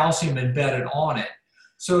minerals, calcium embedded on it.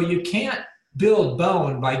 So you can't build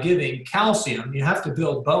bone by giving calcium. You have to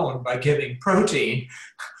build bone by giving protein.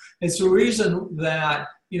 It's the reason that,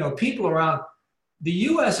 people around the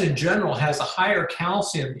US in general has a higher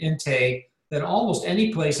calcium intake than almost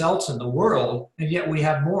any place else in the world, and yet we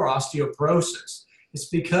have more osteoporosis. It's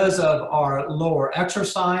because of our lower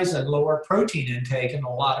exercise and lower protein intake in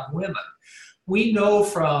a lot of women. We know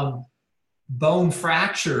from bone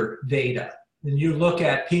fracture data, when you look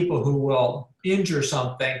at people who will injure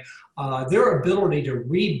something, their ability to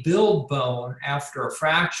rebuild bone after a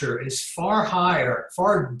fracture is far higher,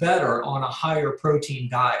 far better on a higher protein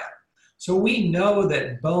diet. So we know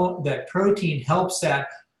that protein helps that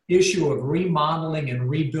issue of remodeling and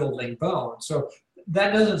rebuilding bone. So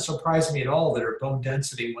that doesn't surprise me at all that her bone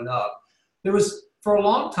density went up. For a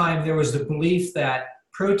long time, there was the belief that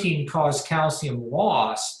protein caused calcium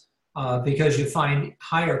loss because you find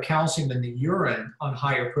higher calcium in the urine on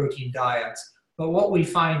higher protein diets. But what we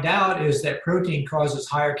find out is that protein causes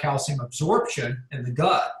higher calcium absorption in the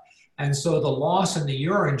gut. And so the loss in the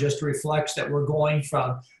urine just reflects that we're going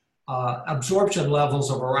from absorption levels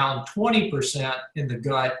of around 20% in the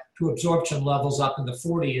gut to absorption levels up in the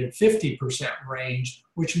 40 and 50% range,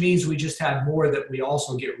 which means we just have more that we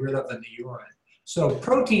also get rid of in the urine. So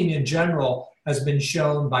protein in general has been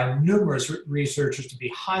shown by numerous researchers to be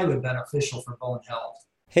highly beneficial for bone health.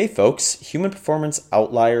 Hey folks, Human Performance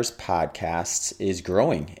Outliers podcast is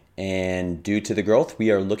growing, and due to the growth, we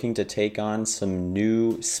are looking to take on some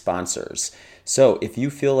new sponsors. So if you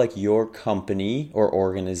feel like your company or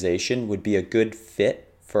organization would be a good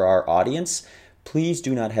fit for our audience, please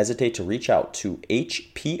do not hesitate to reach out to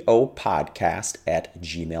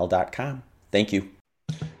hpopodcast@gmail.com. Thank you.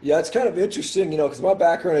 Yeah, it's kind of interesting, because my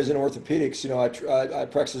background is in orthopedics. I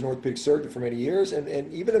practiced as an orthopedic surgeon for many years.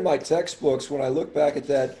 And even in my textbooks, when I look back at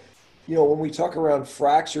that, when we talk around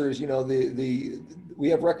fractures, we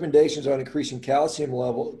have recommendations on increasing calcium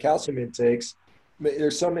intakes.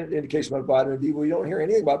 There's some indication about vitamin D, but we don't hear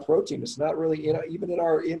anything about protein. It's not really, even in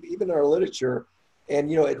our literature.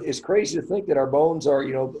 And, it's crazy to think that our bones are,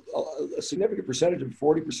 a significant percentage of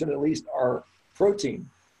 40% at least are protein.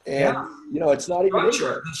 And, it's not even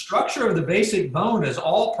the structure of the basic bone is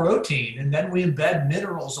all protein, and then we embed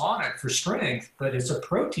minerals on it for strength, but it's a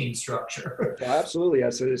protein structure. Yeah, absolutely. Yeah.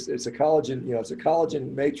 So it's a collagen, it's a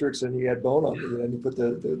collagen matrix, and you add bone on it, and then you put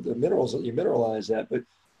the minerals, you mineralize that. But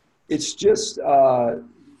it's just,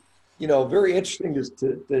 very interesting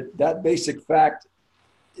that basic fact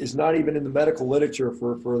is not even in the medical literature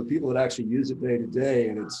for the people that actually use it day to day.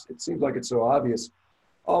 And it seems like it's so obvious.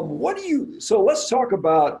 So let's talk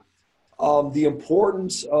about the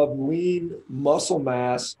importance of lean muscle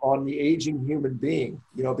mass on the aging human being,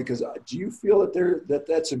 because do you feel that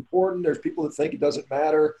that's important? There's people that think it doesn't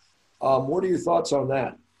matter. What are your thoughts on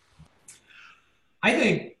that? I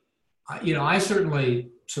think, I certainly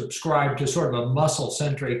subscribe to sort of a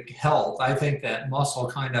muscle-centric health. I think that muscle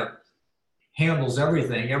kind of handles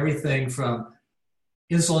everything from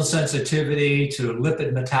insulin sensitivity to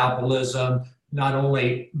lipid metabolism, not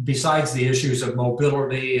only besides the issues of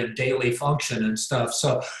mobility and daily function and stuff.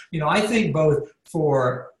 So, I think both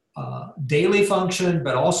for daily function,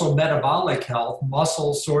 but also metabolic health,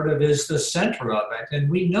 muscle sort of is the center of it. And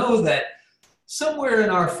we know that somewhere in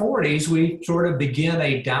our 40s, we sort of begin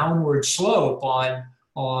a downward slope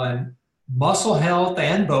on muscle health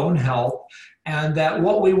and bone health. And that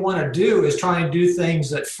what we want to do is try and do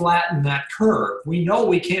things that flatten that curve. We know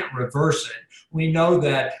we can't reverse it. We know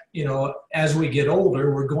that, as we get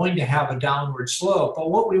older, we're going to have a downward slope.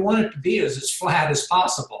 But what we want it to be is as flat as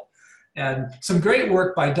possible. And some great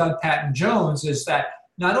work by Doug Patton-Jones is that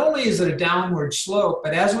not only is it a downward slope,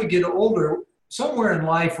 but as we get older, somewhere in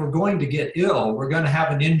life, we're going to get ill. We're going to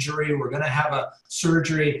have an injury. We're going to have a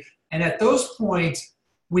surgery. And at those points,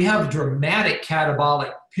 we have dramatic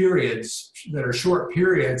catabolic periods that are short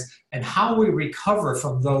periods, and how we recover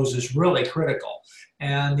from those is really critical.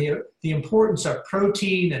 And the importance of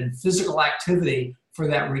protein and physical activity for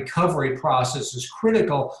that recovery process is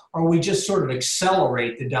critical, or we just sort of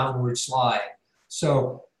accelerate the downward slide.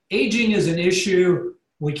 So aging is an issue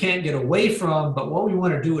we can't get away from, but what we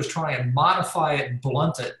want to do is try and modify it and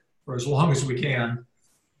blunt it for as long as we can.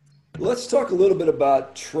 Let's talk a little bit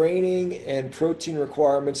about training and protein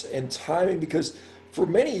requirements and timing, because for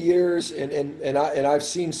many years, and I've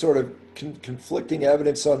seen sort of conflicting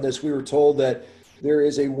evidence on this, we were told that there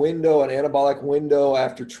is a window, an anabolic window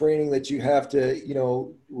after training that you have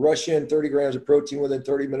to, rush in 30 grams of protein within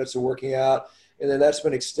 30 minutes of working out, and then that's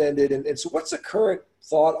been extended. And so what's the current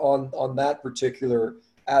thought on that particular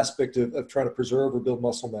aspect of trying to preserve or build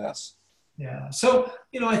muscle mass? Yeah. So,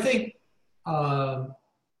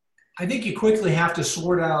 I think you quickly have to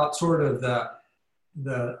sort out sort of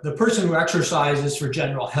the person who exercises for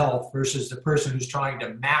general health versus the person who's trying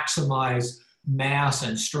to maximize mass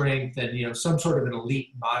and strength and, some sort of an elite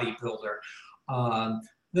bodybuilder.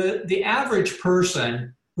 The average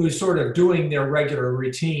person who's sort of doing their regular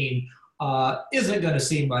routine isn't going to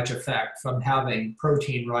see much effect from having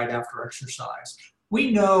protein right after exercise.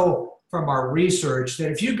 We know from our research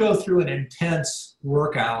that if you go through an intense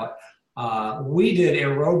workout, we did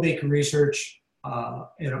aerobic research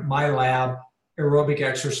in my lab, aerobic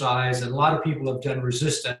exercise, and a lot of people have done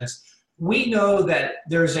resistance. We know that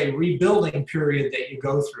there's a rebuilding period that you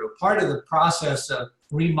go through. Part of the process of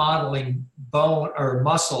remodeling bone or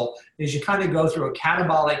muscle is you kind of go through a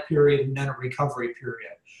catabolic period and then a recovery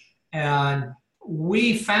period. And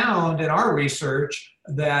we found in our research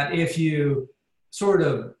that if you sort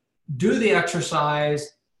of do the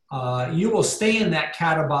exercise, you will stay in that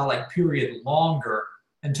catabolic period longer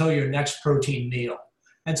until your next protein meal.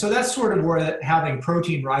 And so that's sort of where having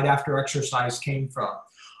protein right after exercise came from.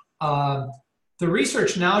 The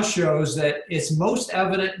research now shows that it's most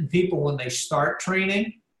evident in people when they start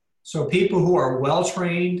training. So people who are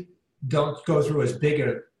well-trained don't go through as big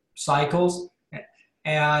a cycles.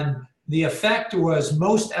 And the effect was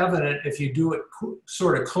most evident if you do it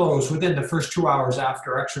sort of close within the first 2 hours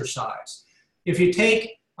after exercise. If you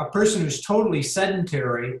take a person who's totally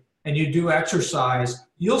sedentary and you do exercise,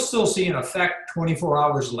 you'll still see an effect 24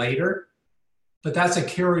 hours later, but that's a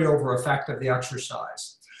carryover effect of the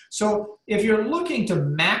exercise. So if you're looking to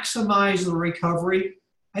maximize the recovery,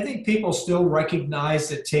 I think people still recognize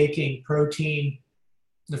that taking protein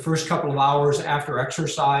the first couple of hours after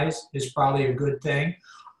exercise is probably a good thing.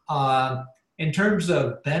 In terms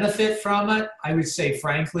of benefit from it, I would say,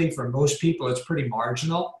 frankly, for most people, it's pretty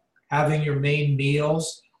marginal. Having your main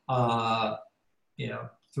meals, 3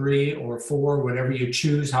 or 4, whatever you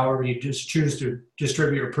choose, however you just choose to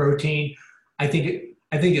distribute your protein, I think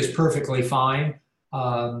is perfectly fine.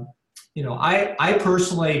 I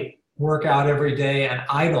personally work out every day and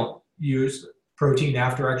I don't use protein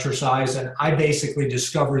after exercise, and I basically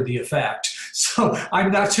discovered the effect. So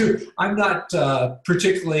I'm not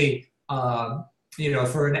particularly,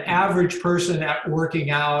 for an average person at working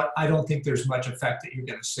out, I don't think there's much effect that you're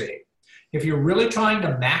going to see. If you're really trying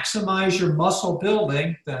to maximize your muscle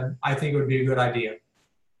building, then I think it would be a good idea.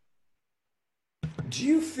 Do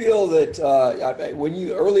you feel that when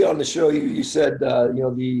you early on the show you said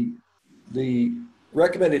the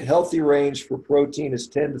recommended healthy range for protein is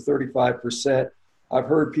 10 to 35%? I've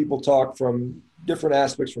heard people talk from different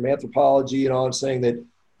aspects from anthropology and on saying that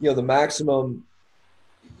the maximum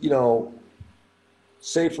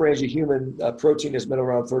safe range of human protein has been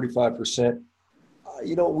around 35%.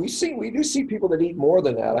 We do see people that eat more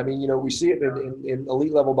than that. I mean, we see it in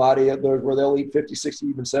elite level body where they'll eat 50, 60,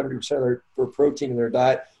 even 70% of their protein in their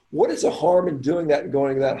diet. What is the harm in doing that and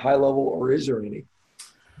going to that high level, or is there any?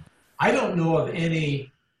 I don't know of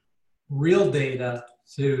any real data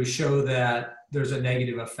to show that there's a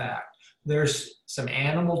negative effect. There's some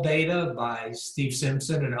animal data by Steve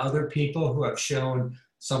Simpson and other people who have shown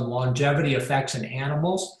some longevity effects in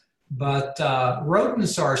animals, but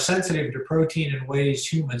rodents are sensitive to protein in ways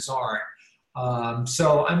humans aren't.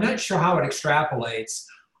 So I'm not sure how it extrapolates.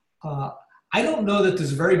 I don't know that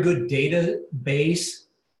there's a very good database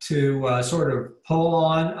to sort of pull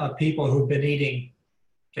on people who've been eating,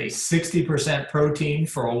 say, 60% protein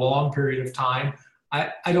for a long period of time.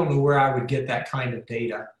 I don't know where I would get that kind of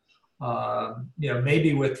data.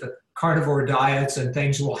 Maybe with the carnivore diets and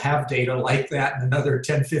things, we'll have data like that in another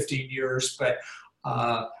 10, 15 years, but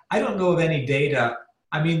I don't know of any data.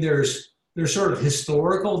 I mean, there's sort of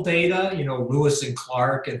historical data, Lewis and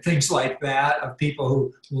Clark and things like that, of people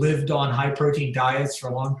who lived on high protein diets for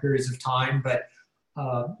long periods of time. But,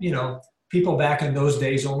 people back in those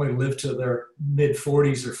days only lived to their mid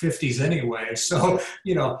 40s or 50s anyway. So,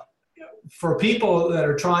 for people that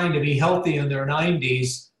are trying to be healthy in their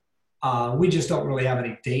 90s, we just don't really have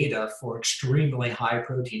any data for extremely high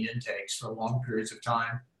protein intakes for long periods of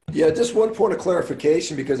time. Yeah, just one point of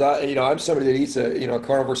clarification, because I'm somebody that eats a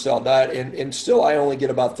carnivore style diet, and still I only get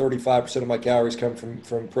about 35% of my calories come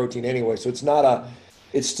from protein anyway. So it's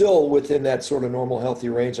still within that sort of normal healthy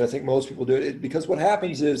range. I think most people do it because what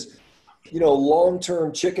happens is,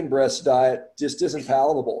 long-term chicken breast diet just isn't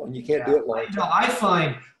palatable, and you can't do it long-term. I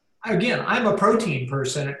find, again, I'm a protein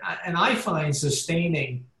person, and I find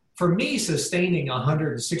sustaining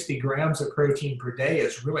 160 grams of protein per day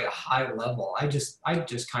is really a high level. I just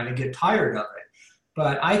kind of get tired of it.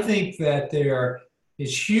 But I think that there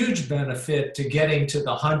is huge benefit to getting to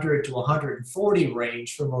the 100 to 140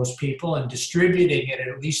 range for most people and distributing it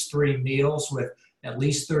at least 3 meals with at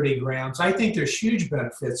least 30 grams. I think there's huge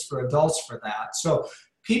benefits for adults for that. So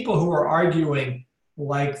people who are arguing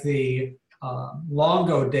like the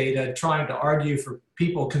Longo data, trying to argue for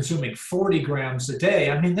people consuming 40 grams a day,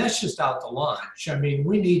 I mean, that's just out to lunch. I mean,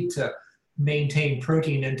 we need to maintain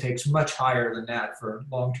protein intakes much higher than that for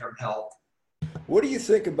long-term health. What do you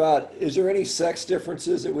think about, is there any sex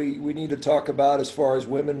differences that we need to talk about as far as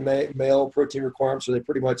women, male protein requirements? Are they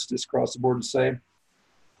pretty much just across the board the same?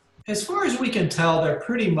 As far as we can tell, they're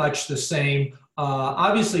pretty much the same.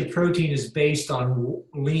 Obviously, protein is based on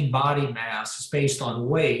lean body mass. It's based on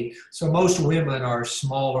weight. So most women are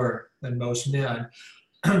smaller than most men.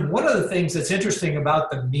 One of the things that's interesting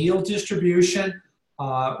about the meal distribution,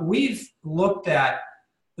 we've looked at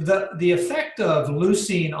the effect of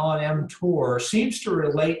leucine on mTOR seems to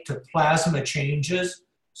relate to plasma changes.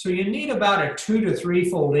 So you need about a 2 to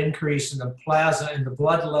 3-fold increase in the plasma and the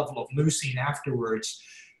blood level of leucine afterwards.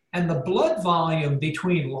 And the blood volume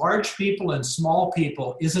between large people and small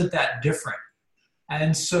people isn't that different.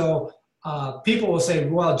 And so people will say,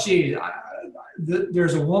 well, gee,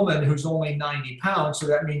 there's a woman who's only 90 pounds, so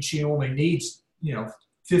that means she only needs,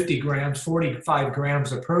 50 grams, 45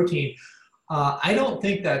 grams of protein. I don't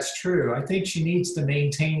think that's true. I think she needs to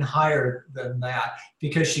maintain higher than that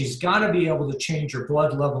because she's got to be able to change her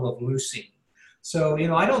blood level of leucine. So,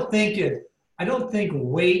 I don't think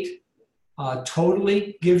weight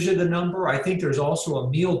totally gives you the number. I think there's also a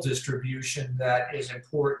meal distribution that is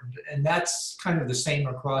important, and that's kind of the same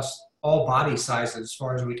across all body sizes as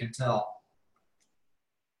far as we can tell.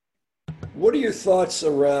 What are your thoughts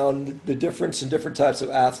around the difference in different types of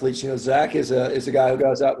athletes? Zach is a guy who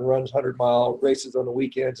goes out and runs 100-mile races on the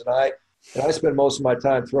weekends, and I spend most of my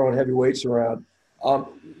time throwing heavy weights around.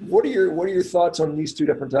 What are your thoughts on these two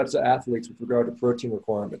different types of athletes with regard to protein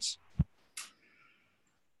requirements?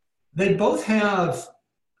 They both have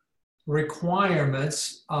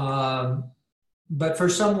requirements, but for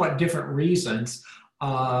somewhat different reasons.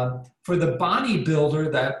 For the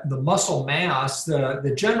bodybuilder, the muscle mass,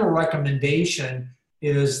 the general recommendation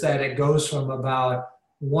is that it goes from about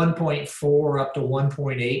 1.4 up to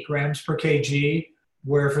 1.8 grams per kg,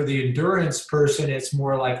 where for the endurance person, it's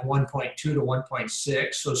more like 1.2 to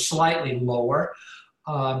 1.6, so slightly lower.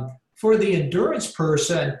 For the endurance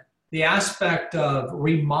person, the aspect of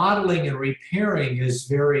remodeling and repairing is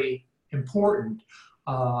very important.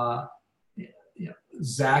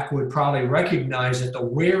 Zach would probably recognize that the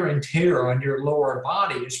wear and tear on your lower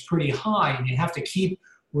body is pretty high, and you have to keep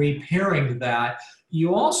repairing that.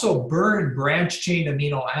 You also burn branched-chain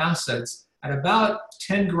amino acids at about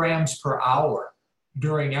 10 grams per hour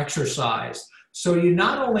during exercise. So you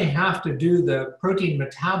not only have to do the protein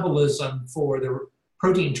metabolism for the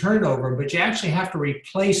protein turnover, but you actually have to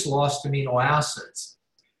replace lost amino acids.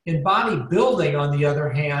 In bodybuilding, on the other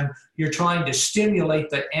hand, you're trying to stimulate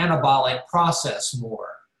the anabolic process more.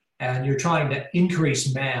 and you're trying to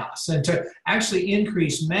increase mass. And to actually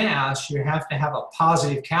increase mass, you have to have a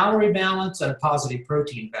positive calorie balance and a positive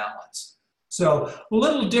protein balance. So a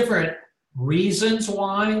little different reasons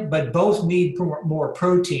why, but both need more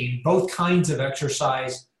protein. Both kinds of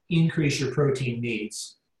exercise increase your protein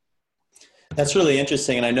needs. That's really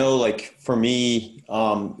interesting. And I know, like, for me,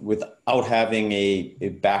 without having a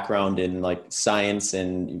background in like science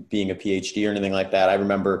and being a PhD or anything like that, I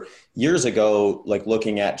remember years ago, like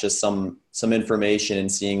looking at just some information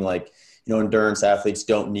and seeing like, you know, endurance athletes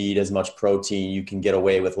don't need as much protein. You can get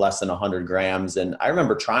away with less than 100 grams. And I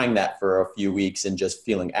remember trying that for a few weeks and just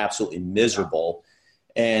feeling absolutely miserable.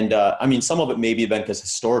 And I mean, some of it may be been because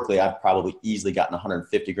historically I've probably easily gotten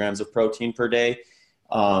 150 grams of protein per day.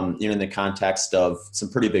 You know, in the context of some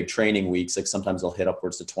pretty big training weeks, like sometimes I'll hit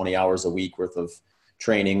upwards to 20 hours a week worth of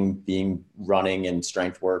training, being running and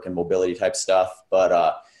strength work and mobility type stuff.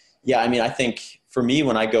 But yeah, I mean, I think for me,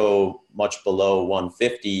 when I go much below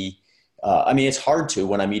 150, I mean, it's hard to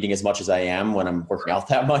when I'm eating as much as I am when I'm working out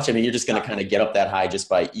that much. I mean, you're just going to kind of get up that high just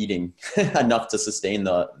by eating enough to sustain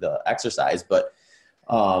the exercise. But,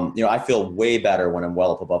 you know, I feel way better when I'm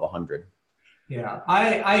well up above 100. Yeah,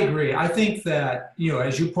 I agree. I think that, you know,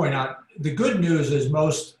 as you point out, the good news is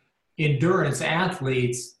most endurance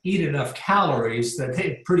athletes eat enough calories that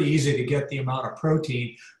it's pretty easy to get the amount of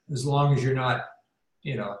protein as long as you're not,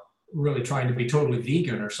 you know, really trying to be totally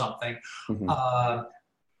vegan or something. Mm-hmm.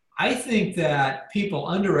 I think that people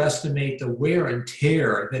underestimate the wear and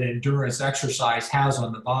tear that endurance exercise has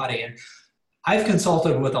on the body. And I've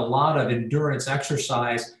consulted with a lot of endurance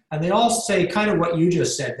exercise, and they all say kind of what you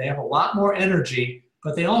just said. They have a lot more energy,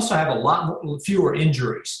 but they also have a lot fewer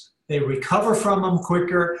injuries. They recover from them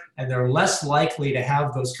quicker, and they're less likely to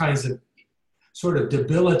have those kinds of sort of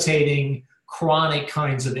debilitating, chronic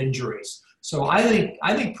kinds of injuries. So I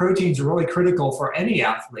think proteins are really critical for any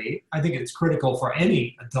athlete. I think it's critical for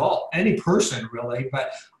any adult, any person really,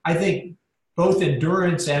 but I think both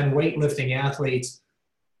endurance and weightlifting athletes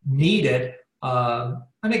need it.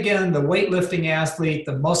 And again, the weightlifting athlete,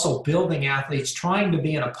 the muscle building athletes trying to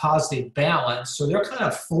be in a positive balance. So they're kind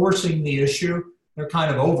of forcing the issue. They're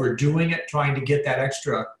kind of overdoing it, trying to get that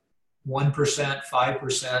extra 1%,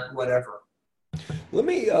 5%, whatever. Let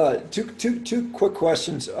me, two quick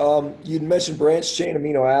questions. You mentioned branched chain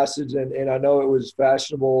amino acids, and I know it was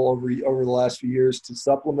fashionable over the last few years to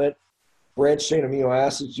supplement branched chain amino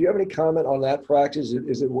acids. Do you have any comment on that practice?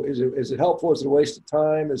 Is it helpful? Is it a waste of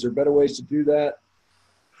time? Is there better ways to do that?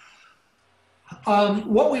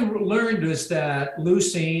 What we learned is that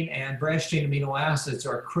leucine and branched chain amino acids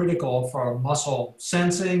are critical for muscle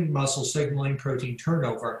sensing, muscle signaling, protein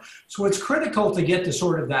turnover. So it's critical to get to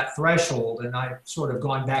sort of that threshold, and I've sort of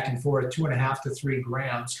gone back and forth, 2.5 to 3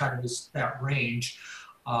 grams, kind of that range.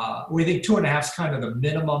 We think 2.5 is kind of the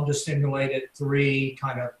minimum to stimulate it, 3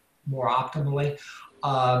 kind of more optimally.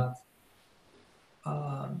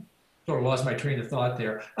 Sort of lost my train of thought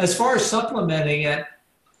there. As far as supplementing it,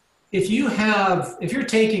 if you're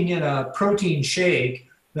taking in a protein shake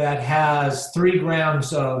that has 3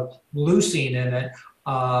 grams of leucine in it,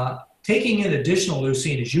 taking in additional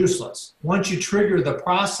leucine is useless. Once you trigger the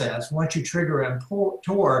process, once you trigger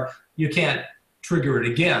mTOR, you can't trigger it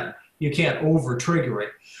again. You can't over-trigger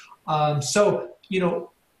it. So, you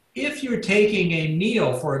know, if you're taking a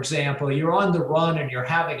meal, for example, you're on the run and you're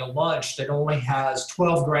having a lunch that only has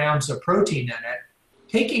 12 grams of protein in it,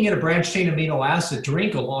 taking in a branched chain amino acid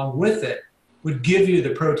drink along with it would give you the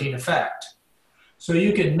protein effect. So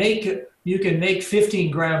you can make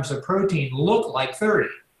 15 grams of protein look like 30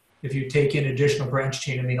 if you take in additional branched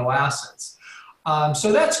chain amino acids.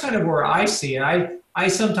 So that's kind of where I see it. I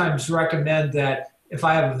sometimes recommend that if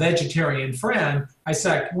I have a vegetarian friend, I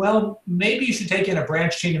say, well, maybe you should take in a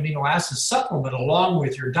branched chain amino acid supplement along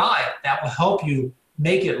with your diet. That will help you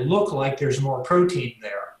make it look like there's more protein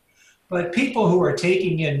there. But people who are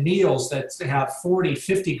taking in meals that have 40,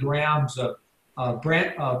 50 grams of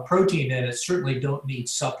protein in it certainly don't need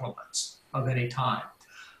supplements of any kind.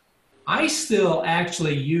 I still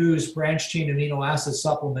actually use branched chain amino acid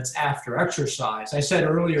supplements after exercise. I said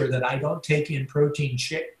earlier that I don't take in protein.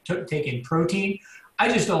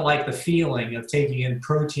 I just don't like the feeling of taking in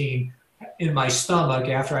protein in my stomach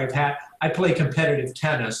after I play competitive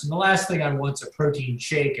tennis. And the last thing I want is a protein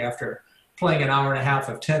shake after playing an hour and a half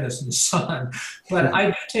of tennis in the sun. But I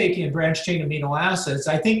do take in branched chain amino acids.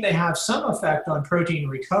 I think they have some effect on protein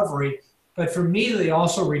recovery, but for me, they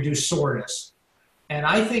also reduce soreness. And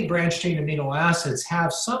I think branched chain amino acids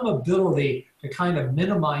have some ability to kind of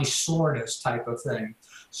minimize soreness type of thing.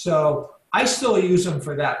 So I still use them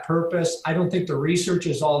for that purpose. I don't think the research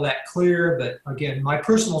is all that clear, but again, my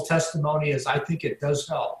personal testimony is I think it does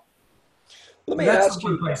help. Let me That's ask the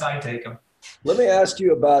one you. place I take them. Let me ask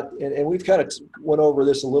you about, and we've kind of went over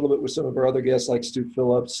this a little bit with some of our other guests like Stu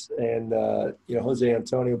Phillips and Jose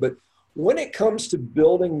Antonio. But when it comes to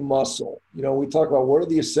building muscle, we talk about what are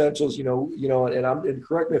the essentials. And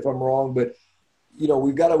correct me if I'm wrong, but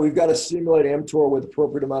we've got to stimulate mTOR with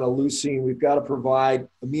appropriate amount of leucine. We've got to provide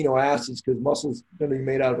amino acids because muscle's going to be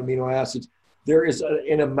made out of amino acids. There is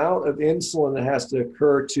an amount of insulin that has to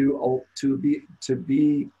occur to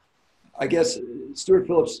be. I guess Stuart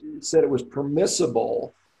Phillips said it was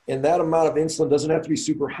permissible, and that amount of insulin doesn't have to be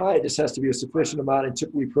super high. It just has to be a sufficient amount, and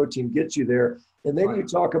typically protein gets you there. And then you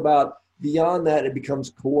talk about beyond that, it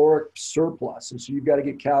becomes caloric surplus. And so you've got to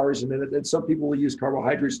get calories. And then some people will use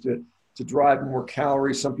carbohydrates to drive more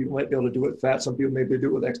calories. Some people might be able to do it with fat. Some people maybe do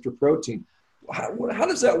it with extra protein. How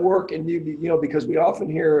does that work? And, because we often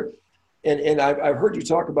hear, and I've heard you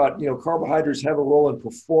talk about, carbohydrates have a role in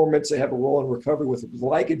performance. They have a role in recovery with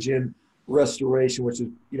glycogen restoration, which is,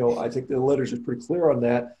 I think the literature is pretty clear on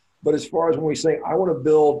that. But as far as when we say, I want to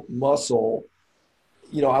build muscle,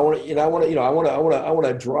 I want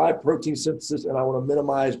to drive protein synthesis and I want to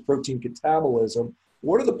minimize protein catabolism.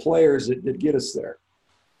 What are the players that get us there?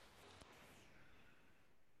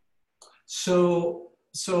 So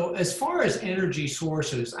as far as energy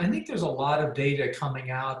sources, I think there's a lot of data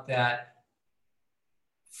coming out that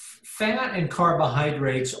fat and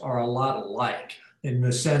carbohydrates are a lot alike in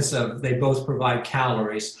the sense of they both provide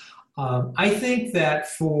calories. I think that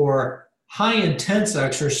for high intense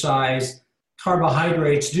exercise,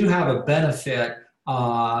 carbohydrates do have a benefit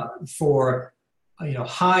for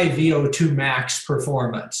high VO2 max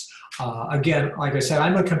performance. Again, like I said,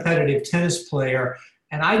 I'm a competitive tennis player,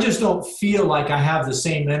 and I just don't feel like I have the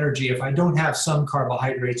same energy if I don't have some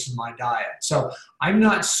carbohydrates in my diet. So I'm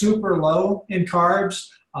not super low in carbs.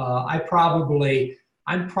 I'm probably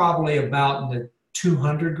about in the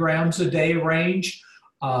 200 grams a day range.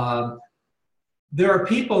 There are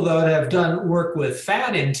people, though, that have done work with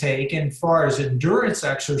fat intake, and as far as endurance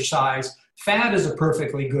exercise, fat is a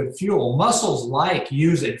perfectly good fuel. Muscles like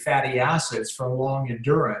using fatty acids for long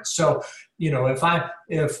endurance. So,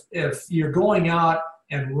 if you're going out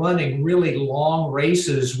and running really long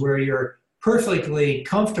races where you're perfectly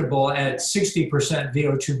comfortable at 60%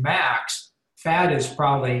 VO2 max, fat is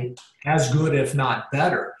probably as good, if not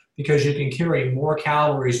better, because you can carry more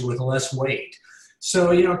calories with less weight.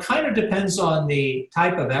 So, it kind of depends on the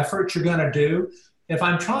type of effort you're going to do. If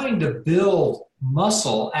I'm trying to build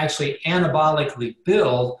muscle, actually anabolically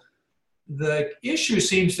build, the issue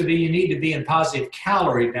seems to be you need to be in positive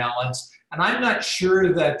calorie balance. And I'm not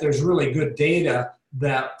sure that there's really good data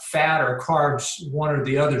that fat or carbs, one or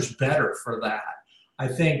the other, is better for that. I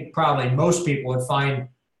think probably most people would find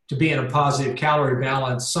to be in a positive calorie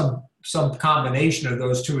balance, some combination of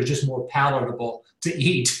those two is just more palatable to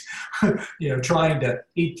eat. Trying to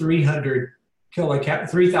eat 3,000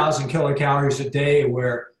 kilocalories a day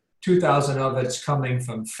where 2,000 of it's coming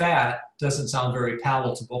from fat doesn't sound very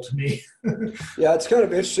palatable to me. Yeah, it's kind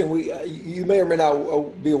of interesting. You may or may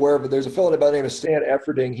not be aware of it. There's a fellow by the name of Stan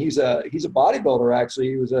Efferding. He's a bodybuilder, actually.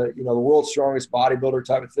 He was the world's strongest bodybuilder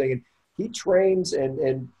type of thing. And he trains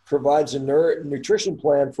and provides a nutrition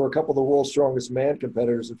plan for a couple of the world's strongest man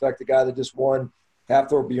competitors. In fact, the guy that just won,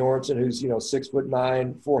 Hafthor Bjornsson, who's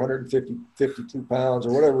 6'9", 452 pounds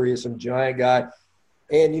or whatever he is, some giant guy.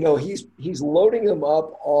 And he's loading them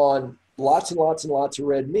up on lots and lots and lots of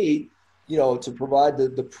red meat, to provide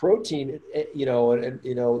the protein,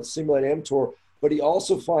 and stimulate mTOR. But he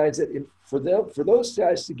also finds that for those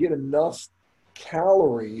guys to get enough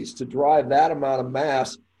calories to drive that amount of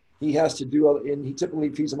mass, he has to do, and he typically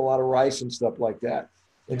feeds them a lot of rice and stuff like that.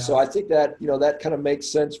 And so I think that, that kind of makes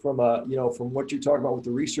sense from from what you're talking about, what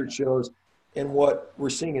the research shows and what we're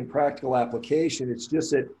seeing in practical application. It's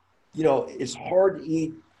just that, it's hard to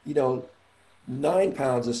eat, 9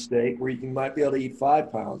 pounds of steak where you might be able to eat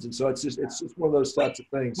 5 pounds. And so it's just one of those types of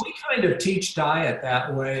things. We kind of teach diet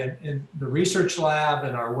that way in the research lab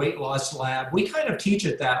and our weight loss lab. We kind of teach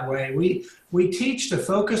it that way. We teach to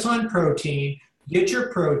focus on protein, get your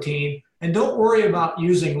protein, and don't worry about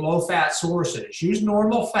using low-fat sources. Use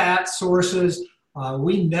normal fat sources.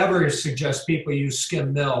 We never suggest people use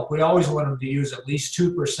skim milk. We always want them to use at least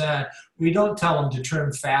 2%. We don't tell them to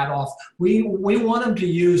trim fat off. We want them to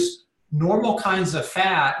use normal kinds of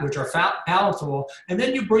fat, which are fat palatable, and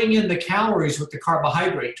then you bring in the calories with the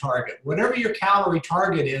carbohydrate target. Whatever your calorie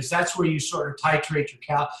target is, that's where you sort of titrate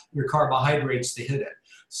your carbohydrates to hit it.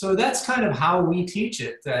 So that's kind of how we teach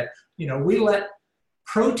it, that we let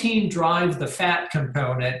protein drive the fat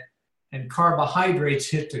component and carbohydrates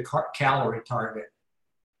hit the calorie target.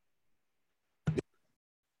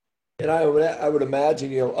 And I would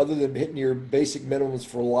imagine, other than hitting your basic minimums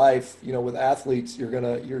for life, with athletes, you're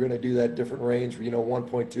gonna do that different range,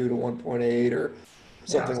 1.2 to 1.8 or Yeah.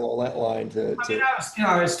 something along that line I mean,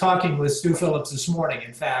 I was talking with Stu Phillips this morning,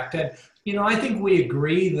 in fact, and I think we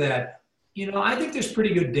agree that I think there's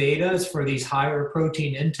pretty good data for these higher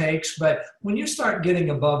protein intakes, but when you start getting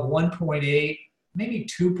above 1.8, maybe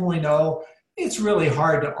 2.0, it's really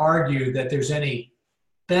hard to argue that there's any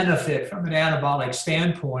benefit from an anabolic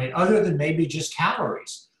standpoint other than maybe just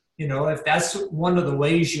calories. If that's one of the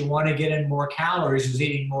ways you want to get in more calories is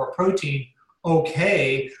eating more protein,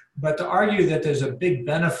 okay. But to argue that there's a big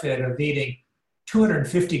benefit of eating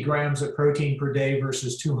 250 grams of protein per day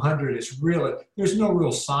versus 200 is really, there's no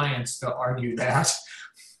real science to argue that.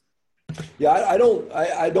 Yeah, I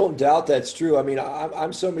don't doubt that's true. I mean,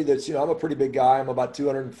 I'm somebody that's, I'm a pretty big guy. I'm about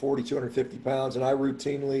 240, 250 pounds, and I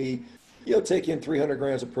routinely, take in 300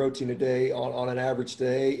 grams of protein a day on an average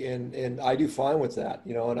day, and I do fine with that,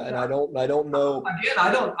 and I don't know. Again,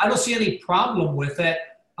 I don't see any problem with it,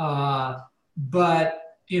 but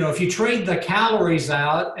if you trade the calories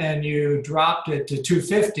out and you dropped it to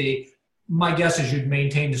 250, my guess is you'd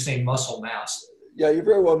maintain the same muscle mass. Yeah, you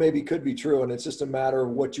very well maybe could be true, and it's just a matter of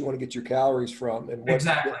what you want to get your calories from. And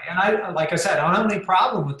Exactly. And like I said, I don't have any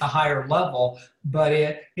problem with the higher level, but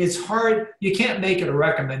it's hard. You can't make it a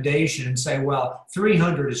recommendation and say, well,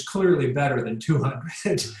 300 is clearly better than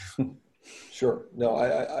 200. Sure. No,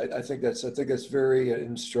 I think that's very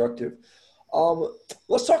instructive.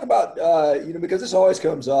 Let's talk about, because this always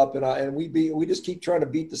comes up, and we just keep trying to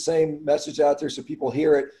beat the same message out there so people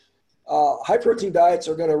hear it. High protein diets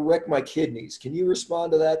are going to wreck my kidneys. Can you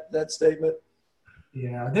respond to that statement?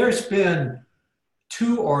 Yeah, there's been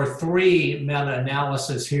 2 or 3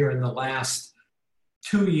 meta-analyses here in the last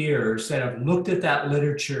 2 years that have looked at that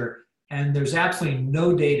literature, and there's absolutely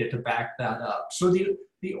no data to back that up. So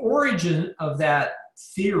the origin of that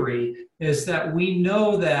theory is that we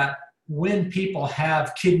know that when people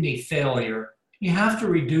have kidney failure, you have to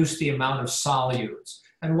reduce the amount of solutes.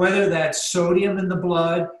 And whether that's sodium in the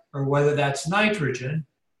blood or whether that's nitrogen,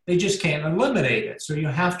 they just can't eliminate it. So you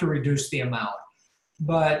have to reduce the amount.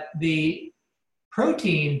 But the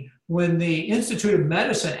protein, when the Institute of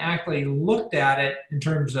Medicine actually looked at it in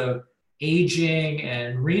terms of aging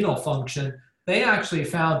and renal function, they actually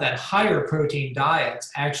found that higher protein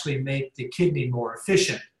diets actually make the kidney more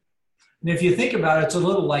efficient. And if you think about it, it's a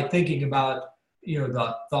little like thinking about,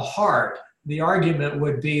 the heart. The argument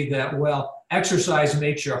would be that, well, exercise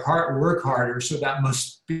makes your heart work harder, so that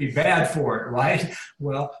must be bad for it, right?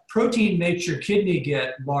 Well, protein makes your kidney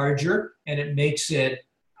get larger, and it makes it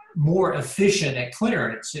more efficient at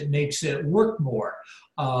clearance. It makes it work more,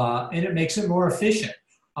 and it makes it more efficient.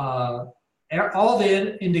 All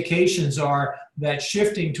the indications are that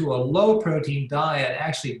shifting to a low protein diet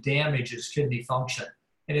actually damages kidney function.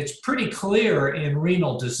 And it's pretty clear in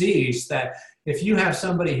renal disease that if you have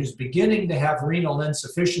somebody who's beginning to have renal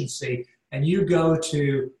insufficiency and you go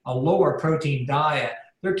to a lower protein diet,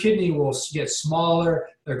 their kidney will get smaller,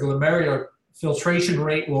 their glomerular filtration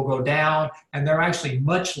rate will go down, and they're actually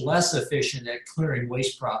much less efficient at clearing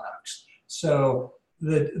waste products. So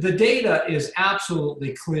the data is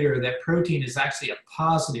absolutely clear that protein is actually a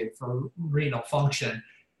positive for renal function.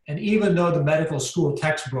 And even though the medical school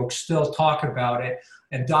textbooks still talk about it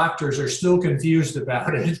and doctors are still confused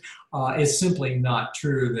about it, it's simply not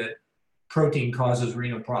true that protein causes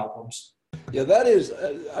renal problems. Yeah, that is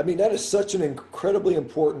such an incredibly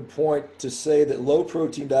important point to say that low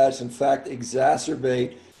protein diets, in fact,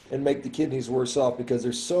 exacerbate and make the kidneys worse off, because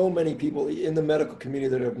there's so many people in the medical community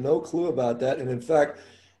that have no clue about that. And in fact,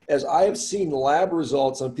 as I have seen lab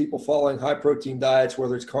results on people following high protein diets,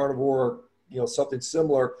 whether it's carnivore or something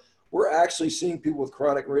similar, we're actually seeing people with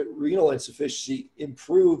chronic renal insufficiency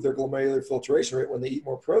improve their glomerular filtration rate when they eat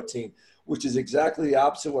more protein, which is exactly the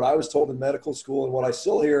opposite of what I was told in medical school and what I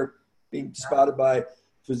still hear being spouted by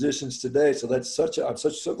physicians today. So I'm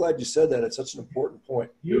so glad you said that. It's such an important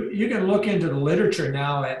point. You can look into the literature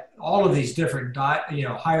now at all of these different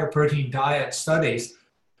higher protein diet studies,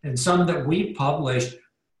 and some that we published.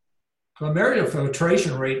 Glomerular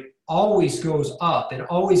filtration rate always goes up. It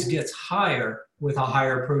always gets higher with a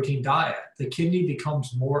higher protein diet. The kidney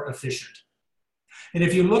becomes more efficient. And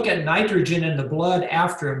if you look at nitrogen in the blood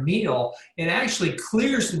after a meal, it actually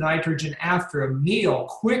clears the nitrogen after a meal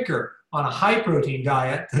quicker on a high protein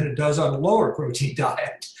diet than it does on a lower protein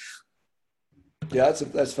diet. Yeah,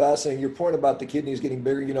 that's fascinating. Your point about the kidneys getting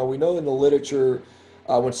bigger, we know in the literature,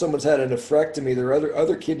 when someone's had a nephrectomy, their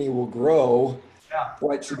other kidney will grow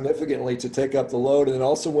quite significantly to take up the load. And then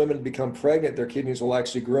also women become pregnant, their kidneys will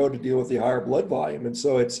actually grow to deal with the higher blood volume. And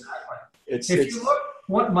so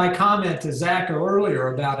what my comment to Zach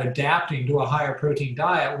earlier about adapting to a higher protein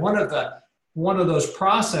diet, one of those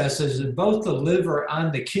processes is both the liver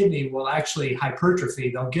and the kidney will actually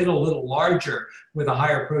hypertrophy. They'll get a little larger with a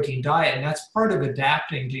higher protein diet, and that's part of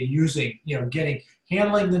adapting to using,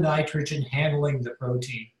 handling the nitrogen, handling the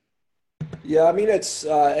protein. Yeah, I mean, and that's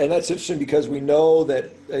interesting because we know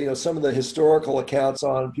that, some of the historical accounts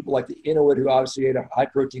on people like the Inuit who obviously ate a high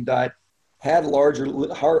protein diet had larger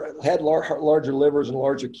livers and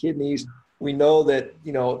larger kidneys. We know that,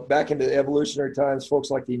 back into evolutionary times, folks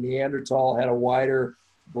like the Neanderthal had a wider,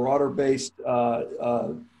 broader based,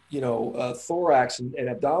 thorax and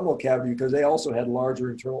abdominal cavity because they also had larger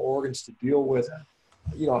internal organs to deal with,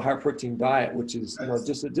 a high protein diet, which is,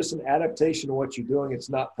 just an adaptation to what you're doing. It's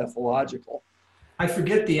not pathological. I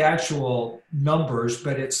forget the actual numbers,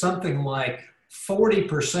 but it's something like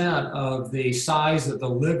 40% of the size of the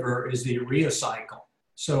liver is the urea cycle.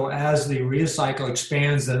 So as the urea cycle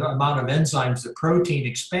expands, the amount of enzymes, the protein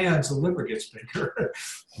expands, the liver gets bigger.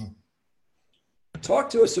 Talk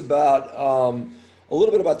to us about a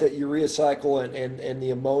little bit about that urea cycle and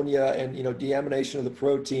the ammonia and deamination of the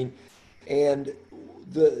protein, and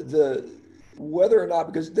the whether or not,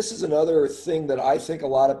 because this is another thing that I think a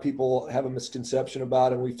lot of people have a misconception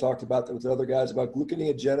about, and we've talked about that with other guys, about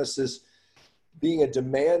gluconeogenesis being a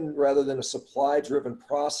demand rather than a supply-driven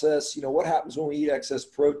process. What happens when we eat excess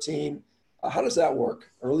protein? How does that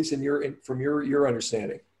work, or at least from your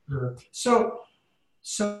understanding? Sure. So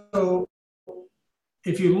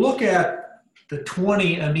if you look at the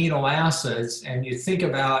 20 amino acids and you think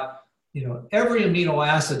about, every amino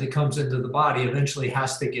acid that comes into the body eventually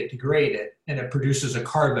has to get degraded, and it produces a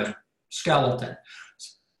carbon skeleton.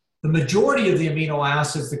 The majority of the amino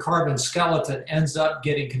acids, the carbon skeleton, ends up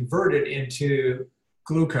getting converted into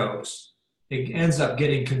glucose. It ends up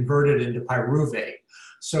getting converted into pyruvate.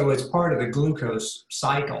 So it's part of the glucose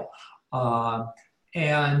cycle.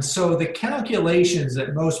 And so the calculations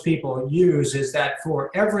that most people use is that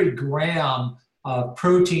for every gram of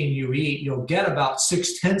protein you eat, you'll get about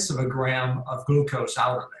 0.6 of a gram of glucose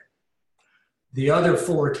out of it. The other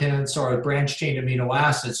 0.4 are branched chain amino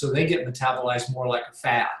acids, so they get metabolized more like a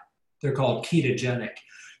fat. They're called ketogenic.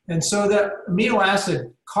 And so the amino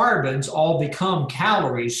acid carbons all become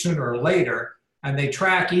calories sooner or later, and they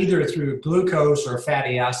track either through glucose or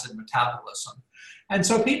fatty acid metabolism. And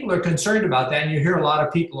so people are concerned about that, and you hear a lot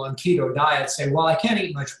of people on keto diets say, well, I can't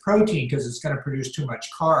eat much protein because it's going to produce too much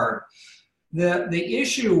carb. The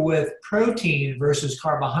issue with protein versus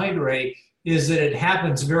carbohydrate is that it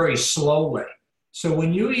happens very slowly. So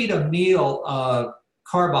when you eat a meal of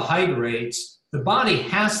carbohydrates, the body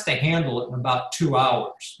has to handle it in about 2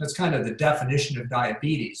 hours. That's kind of the definition of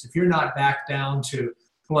diabetes. If you're not back down to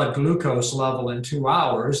blood glucose level in 2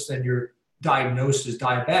 hours, then you're diagnosed as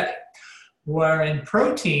diabetic. Where in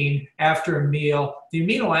protein, after a meal, the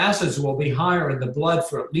amino acids will be higher in the blood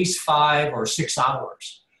for at least 5 or 6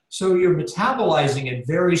 hours. So you're metabolizing it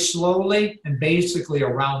very slowly and basically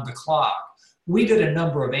around the clock. We did a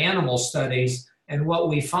number of animal studies, and what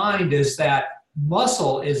we find is that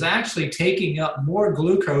muscle is actually taking up more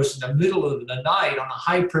glucose in the middle of the night on a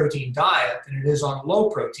high protein diet than it is on a low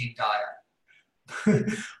protein diet.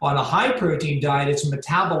 On a high protein diet, it's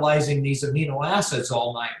metabolizing these amino acids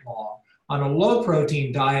all night long. On a low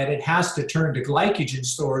protein diet, it has to turn to glycogen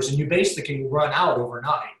stores, and you basically run out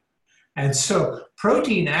overnight. And so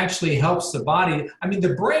protein actually helps the body. I mean,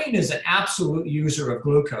 the brain is an absolute user of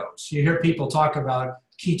glucose. You hear people talk about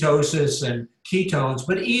ketosis and ketones,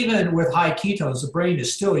 but even with high ketones, the brain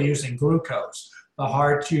is still using glucose. The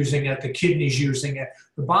heart's using it, the kidneys using it.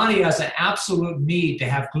 The body has an absolute need to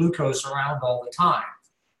have glucose around all the time.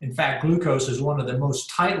 In fact, glucose is one of the most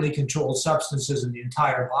tightly controlled substances in the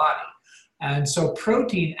entire body. And so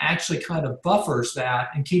protein actually kind of buffers that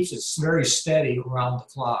and keeps it very steady around the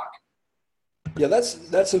clock. Yeah,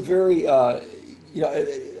 that's a very, I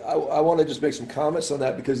want to just make some comments on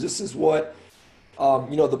that, because this is what,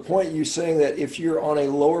 the point you're saying that if you're on a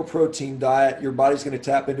lower protein diet, your body's going to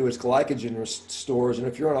tap into its glycogen stores. And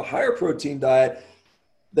if you're on a higher protein diet,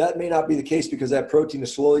 that may not be the case because that protein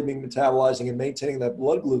is slowly being metabolizing and maintaining that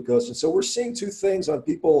blood glucose. And so we're seeing two things on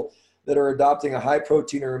people that are adopting a high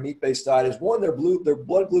protein or a meat-based diet. Is one, their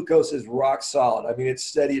blood glucose is rock solid. I mean, it's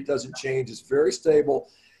steady, it doesn't change, it's very stable.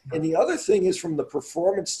 And the other thing is, from the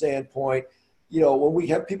performance standpoint, when we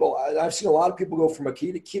have people, I've seen a lot of people go from a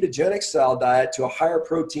ketogenic style diet to a higher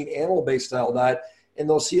protein animal-based style diet, and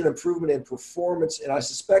they'll see an improvement in performance. And I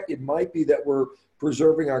suspect it might be that we're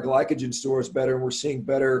preserving our glycogen stores better, and we're seeing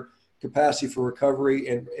better capacity for recovery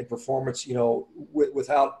and performance,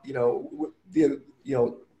 without,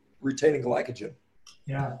 retaining glycogen.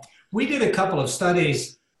 Yeah. we did a couple of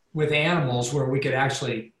studies with animals where we could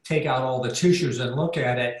actually take out all the tissues and look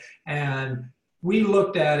at it. And we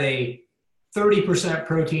looked at a 30%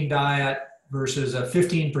 protein diet versus a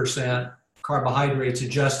 15% carbohydrates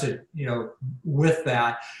adjusted, with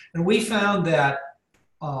that. And we found that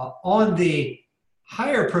on the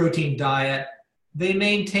higher protein diet, they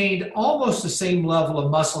maintained almost the same level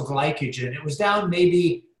of muscle glycogen. It was down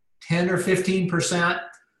maybe 10 or 15%.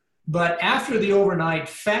 But after the overnight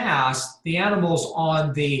fast, the animals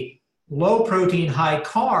on the low protein, high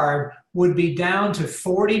carb would be down to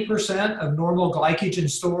 40% of normal glycogen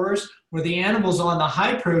stores, where the animals on the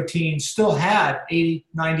high protein still had 80,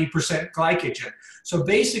 90% glycogen. So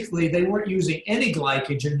basically, they weren't using any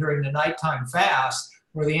glycogen during the nighttime fast,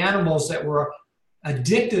 where the animals that were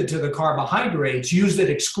addicted to the carbohydrates used it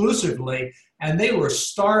exclusively, and they were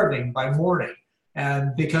starving by morning,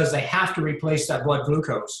 and because they have to replace that blood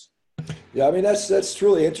glucose. Yeah, I mean, that's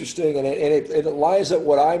truly interesting, and it lines up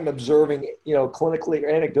what I'm observing, clinically or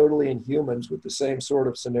anecdotally in humans with the same sort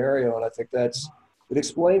of scenario, and I think it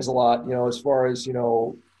explains a lot, as far as,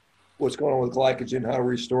 what's going on with glycogen, how to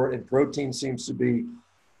restore it, and protein seems to be,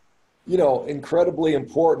 incredibly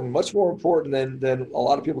important, much more important than a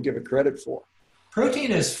lot of people give it credit for.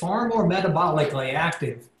 Protein is far more metabolically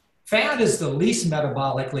active. Fat is the least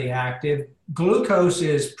metabolically active. Glucose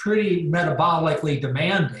is pretty metabolically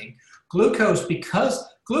demanding. Because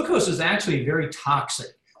glucose is actually very toxic,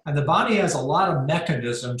 and the body has a lot of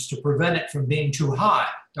mechanisms to prevent it from being too high,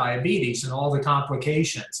 diabetes and all the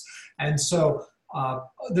complications. And so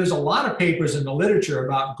there's a lot of papers in the literature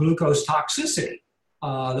about glucose toxicity.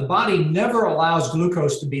 The body never allows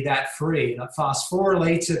glucose to be that free. It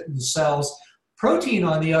phosphorylates it in the cells. Protein,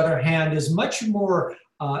 on the other hand, is much more,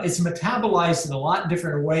 it's metabolized in a lot of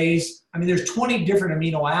different ways. I mean, there's 20 different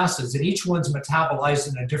amino acids, and each one's metabolized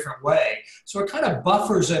in a different way. So it kind of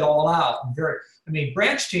buffers it all out.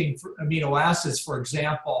 Branched-chain amino acids, for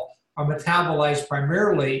example, are metabolized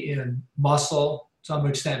primarily in muscle, to some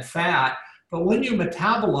extent fat. But when you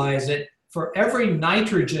metabolize it, for every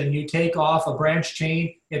nitrogen you take off a branched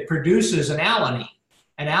chain, it produces an alanine.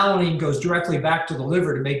 And alanine goes directly back to the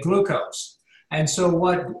liver to make glucose. And so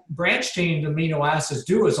what branched-chain amino acids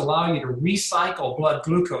do is allow you to recycle blood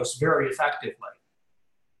glucose very effectively.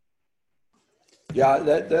 Yeah,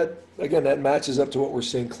 that matches up to what we're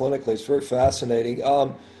seeing clinically. It's very fascinating.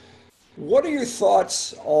 What are your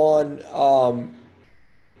thoughts on,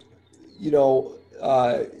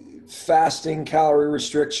 fasting, calorie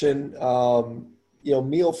restriction,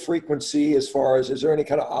 meal frequency, as far as, is there any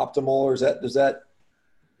kind of optimal, or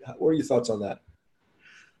what are your thoughts on that?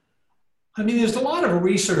 I mean, there's a lot of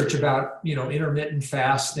research about, intermittent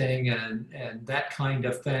fasting and that kind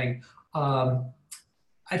of thing.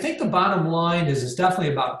 I think the bottom line is it's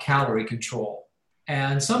definitely about calorie control.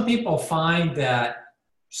 And some people find that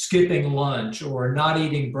skipping lunch or not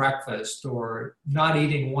eating breakfast or not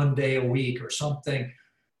eating one day a week or something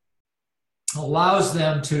allows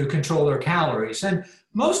them to control their calories. And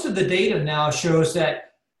most of the data now shows that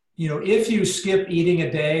if you skip eating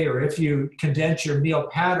a day or if you condense your meal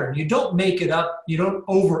pattern, you don't make it up, you don't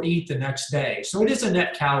overeat the next day. So it is a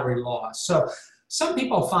net calorie loss. So some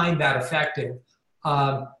people find that effective.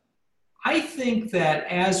 I think that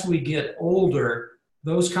as we get older,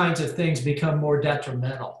 those kinds of things become more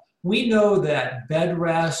detrimental. We know that bed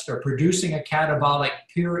rest or producing a catabolic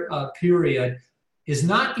period is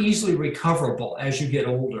not easily recoverable as you get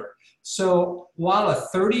older. So while a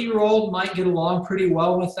 30-year-old might get along pretty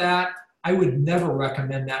well with that, I would never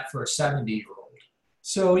recommend that for a 70-year-old.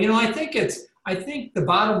 So, I think the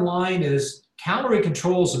bottom line is calorie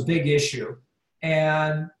control is a big issue.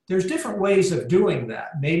 And there's different ways of doing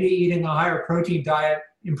that. Maybe eating a higher protein diet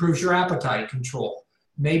improves your appetite control.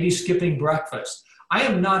 Maybe skipping breakfast. I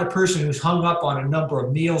am not a person who's hung up on a number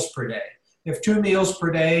of meals per day. If 2 meals per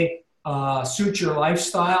day suits your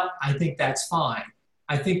lifestyle, I think that's fine.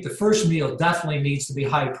 I think the first meal definitely needs to be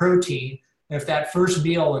high protein. If that first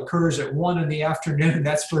meal occurs at 1 in the afternoon,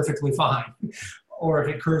 that's perfectly fine. Or if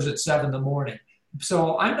it occurs at 7 in the morning.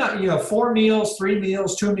 So I'm not, 4 meals, 3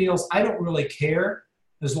 meals, 2 meals, I don't really care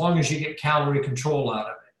as long as you get calorie control out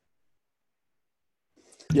of it.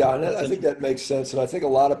 Yeah, and I think that makes sense. And I think a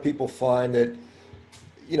lot of people find that,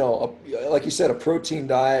 like you said, a protein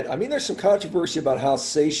diet. I mean, there's some controversy about how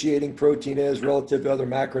satiating protein is relative to other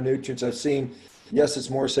macronutrients. I've seen, yes, it's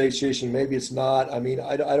more satiation, maybe it's not. I mean,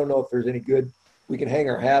 I don't know if there's any good, we can hang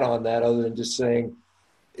our hat on that other than just saying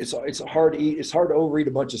it's hard to eat. It's hard to overeat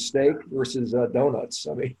a bunch of steak versus donuts.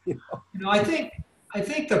 I mean, I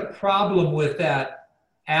think the problem with that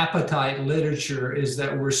appetite literature is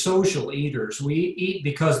that we're social eaters. We eat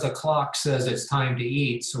because the clock says it's time to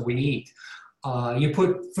eat, so we eat. You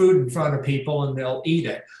put food in front of people and they'll eat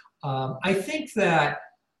it. I think that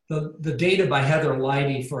the data by Heather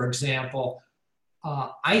Leidy, for example,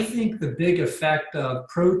 I think the big effect of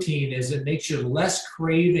protein is it makes you less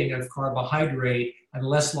craving of carbohydrate and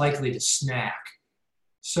less likely to snack.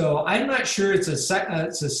 So I'm not sure it's a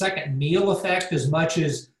second meal effect as much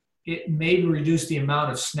as it may reduce the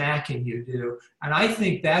amount of snacking you do. And I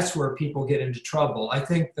think that's where people get into trouble. I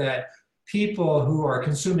think that people who are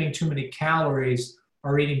consuming too many calories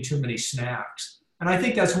are eating too many snacks. And I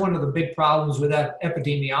think that's one of the big problems with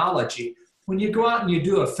epidemiology. When you go out and you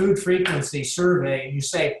do a food frequency survey and you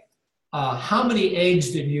say, how many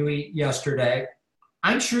eggs did you eat yesterday?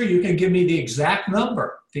 I'm sure you can give me the exact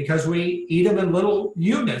number because we eat them in little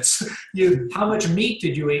units. How much meat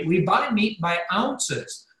did you eat? We buy meat by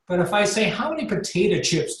ounces. But if I say, how many potato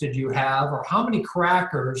chips did you have, or how many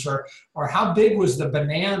crackers, or how big was the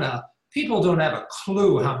banana, people don't have a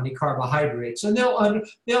clue how many carbohydrates, and they'll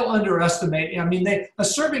underestimate. I mean, a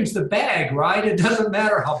serving's the bag, right? It doesn't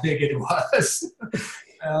matter how big it was.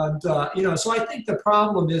 And, so I think the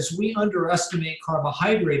problem is we underestimate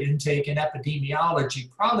carbohydrate intake in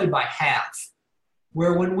epidemiology probably by half,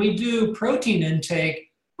 where when we do protein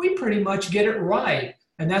intake, we pretty much get it right.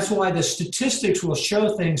 And that's why the statistics will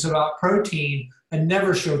show things about protein and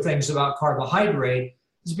never show things about carbohydrate,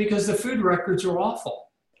 is because the food records are awful.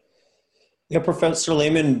 Yeah, Professor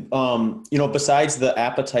Lehman, besides the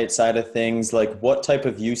appetite side of things, like what type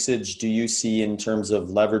of usage do you see in terms of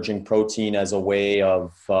leveraging protein as a way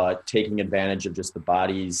of taking advantage of just the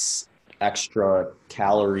body's extra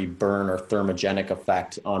calorie burn or thermogenic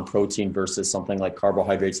effect on protein versus something like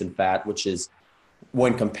carbohydrates and fat, which is,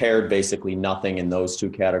 when compared, basically nothing in those two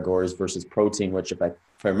categories versus protein, which if I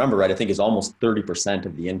remember right, I think is almost 30%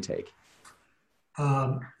 of the intake.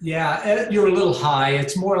 Yeah, you're a little high.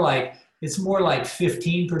 It's more like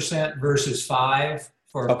 15% versus 5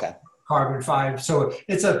 for carbon 5. So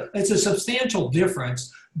it's a substantial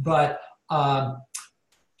difference. But I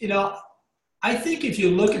think if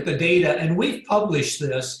you look at the data, and we've published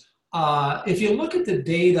this, if you look at the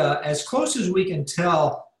data, as close as we can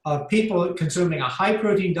tell of people consuming a high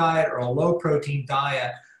protein diet or a low protein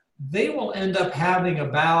diet, they will end up having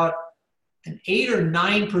about an 8 or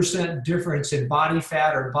 9% difference in body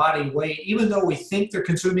fat or body weight, even though we think they're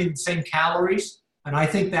consuming the same calories. And I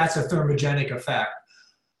think that's a thermogenic effect.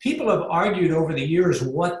 People have argued over the years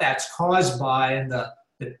what that's caused by, and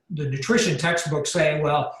the nutrition textbooks say,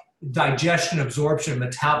 well, digestion, absorption,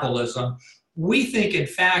 metabolism. We think, in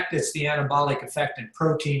fact, it's the anabolic effect in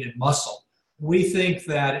protein and muscle. We think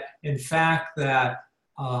that, in fact, that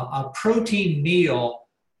a protein meal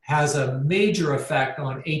has a major effect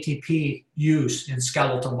on ATP use in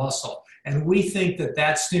skeletal muscle. And we think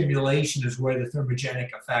that stimulation is where the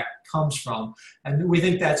thermogenic effect comes from. And we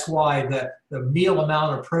think that's why the meal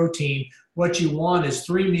amount of protein, what you want is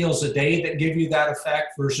 3 meals a day that give you that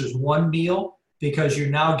effect versus 1 meal, because you're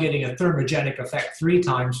now getting a thermogenic effect 3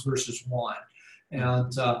 times versus 1.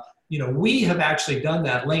 And, we have actually done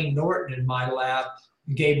that. Lane Norton in my lab,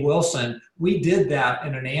 Gabe Wilson, we did that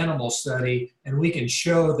in an animal study, and we can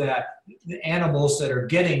show that the animals that are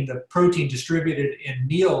getting the protein distributed in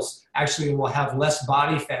meals actually will have less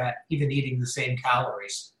body fat, even eating the same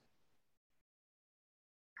calories.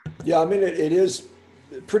 Yeah, I mean, it is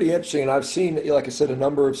pretty interesting. And I've seen, like I said, a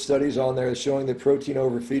number of studies on there showing that protein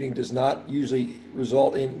overfeeding does not usually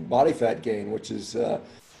result in body fat gain, which is,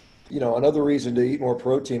 another reason to eat more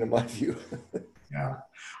protein in my view. Yeah.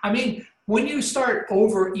 I mean, when you start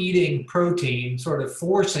overeating protein, sort of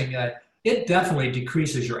forcing it, it definitely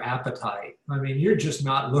decreases your appetite. I mean, you're just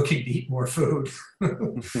not looking to eat more food.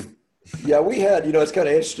 Yeah, we had, it's kind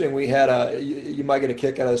of interesting. We had you might get a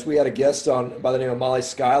kick out of this. We had a guest on by the name of Molly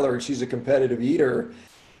Schuyler, and she's a competitive eater.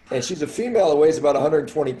 And she's a female that weighs about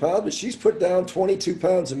 120 pounds, but she's put down 22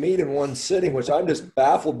 pounds of meat in one sitting, which I'm just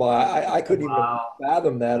baffled by. I couldn't even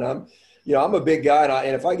fathom that. I'm a big guy,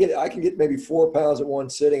 and if I can get maybe 4 pounds at one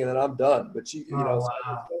sitting, and then I'm done. But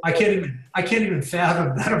I can't even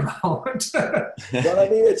fathom that amount. But I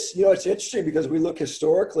mean, it's interesting because we look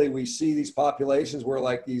historically, we see these populations where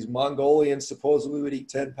like these Mongolians supposedly would eat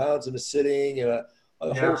 10 pounds in a sitting, and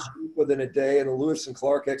a whole sheep within a day, and the Lewis and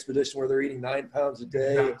Clark expedition where they're eating 9 pounds a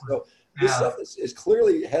day. Exactly. So this stuff is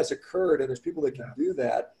clearly has occurred, and there's people that can do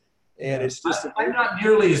that. And it's just I'm not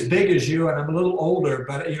nearly as big as you, and I'm a little older,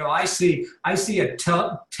 but I see a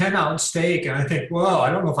 10-ounce steak, and I think, whoa, I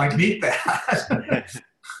don't know if I can eat that.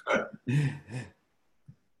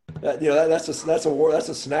 That's a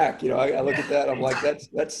snack. I look at that, I'm like,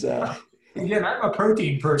 that's Again, I'm a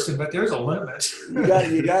protein person, but there's a limit. You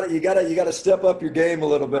got to step up your game a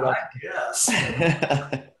little bit. I guess.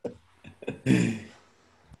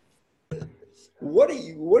 What do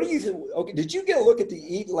you think? Okay, did you get a look at the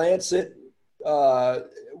Eat Lancet?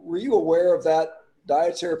 Were you aware of that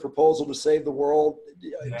dietary proposal to save the world?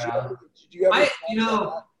 Yeah.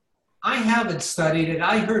 I haven't studied it.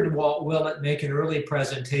 I heard Walt Willett make an early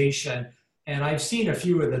presentation, and I've seen a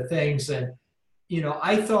few of the things, and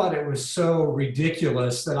I thought it was so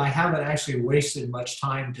ridiculous that I haven't actually wasted much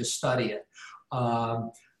time to study it.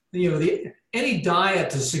 Any diet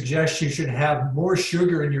to suggest you should have more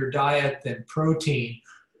sugar in your diet than protein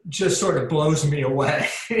just sort of blows me away.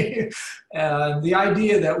 The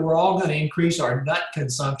idea that we're all going to increase our nut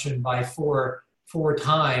consumption by four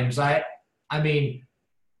times. I mean,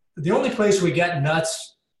 the only place we get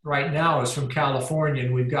nuts right now is from California,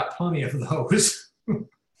 and we've got plenty of those.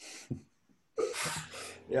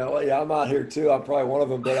 Yeah, I'm out here too. I'm probably one of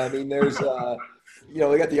them, but I mean, there's, we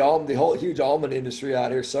got the whole huge almond industry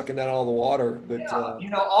out here sucking down all the water. But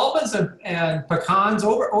almonds and pecans,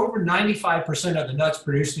 over 95% of the nuts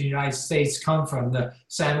produced in the United States come from the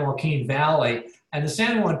San Joaquin Valley, and the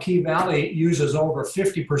San Joaquin Valley uses over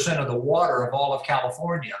 50% of the water of all of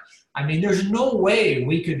California. I mean, there's no way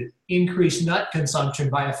we could increase nut consumption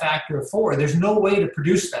by a factor of 4. There's no way to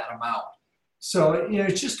produce that amount. So,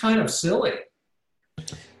 it's just kind of silly.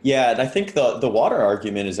 Yeah, and I think the water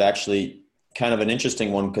argument is actually kind of an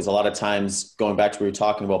interesting one, because a lot of times, going back to what we were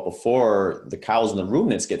talking about before, the cows and the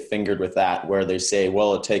ruminants get fingered with that, where they say,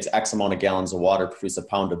 well, it takes X amount of gallons of water to produce a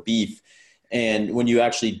pound of beef. And when you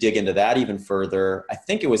actually dig into that even further, I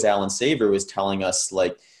think it was Alan Saver was telling us,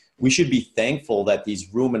 like, we should be thankful that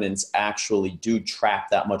these ruminants actually do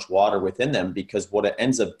trap that much water within them, because what it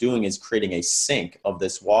ends up doing is creating a sink of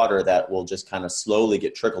this water that will just kind of slowly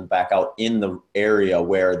get trickled back out in the area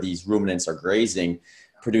where these ruminants are grazing,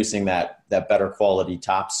 producing that better quality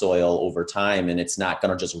topsoil over time. And it's not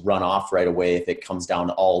going to just run off right away if it comes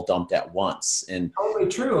down all dumped at once. And totally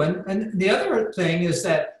true. And the other thing is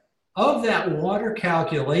that of that water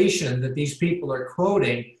calculation that these people are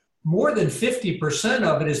quoting, more than 50%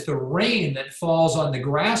 of it is the rain that falls on the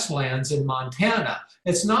grasslands in Montana.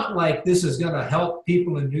 It's not like this is going to help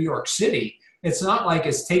people in New York City. It's not like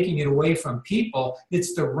it's taking it away from people.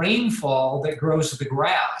 It's the rainfall that grows the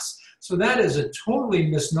grass. So that is a totally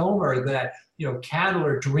misnomer that, cattle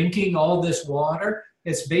are drinking all this water.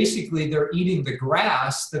 It's basically they're eating the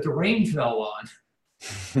grass that the rain fell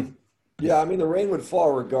on. Yeah, I mean, the rain would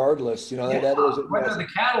fall regardless. That is whether the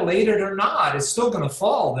cattle ate it or not, it's still going to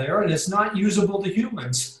fall there, and it's not usable to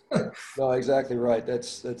humans. No, exactly right.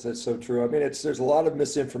 That's so true. I mean, there's a lot of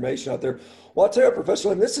misinformation out there. Well, I'll tell you, Professor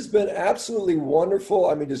Lim, this has been absolutely wonderful.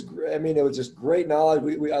 I mean, it was just great knowledge.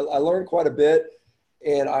 I learned quite a bit,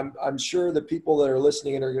 and I'm sure the people that are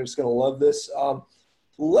listening in are just going to love this.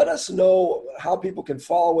 Let us know how people can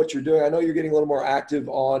follow what you're doing. I know you're getting a little more active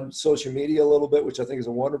on social media a little bit, which I think is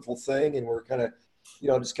a wonderful thing. And we're kind of,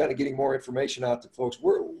 just kind of getting more information out to folks.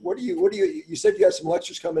 You said you have some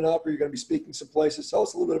lectures coming up, or you're going to be speaking some places. Tell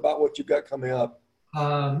us a little bit about what you've got coming up.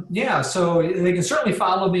 So they can certainly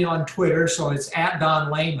follow me on Twitter. So it's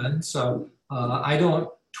 @DonLehman. So I don't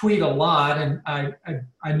tweet a lot, and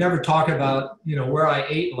I never talk about where I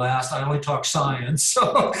ate last. I only talk science,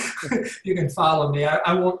 so you can follow me.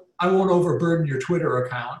 I won't overburden your Twitter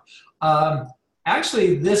account.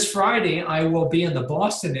 Actually, this Friday I will be in the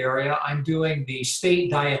Boston area. I'm doing the State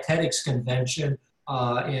Dietetics Convention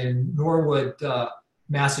in Norwood,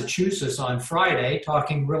 Massachusetts on Friday,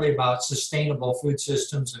 talking really about sustainable food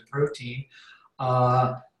systems and protein.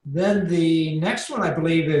 Then the next one, I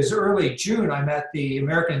believe, is early June. I'm at the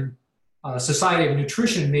American Society of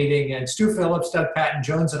Nutrition meeting, and Stu Phillips, Doug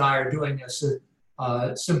Patton-Jones, and I are doing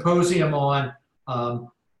a symposium on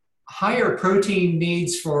higher protein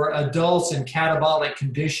needs for adults in catabolic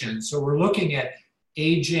conditions. So we're looking at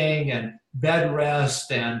aging and bed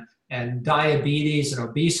rest and diabetes and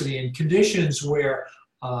obesity and conditions where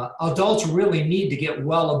adults really need to get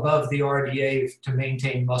well above the RDA to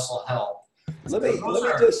maintain muscle health. Let me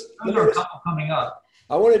just coming up.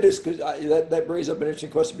 I want to just, because that brings up an interesting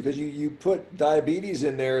question, because you put diabetes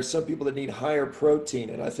in there as some people that need higher protein,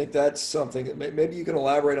 and I think that's something that maybe you can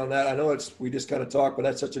elaborate on that. I know we just kind of talked, but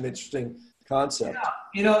that's such an interesting concept.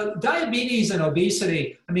 Yeah, diabetes and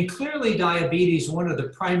obesity. I mean, clearly diabetes, one of the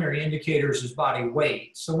primary indicators is body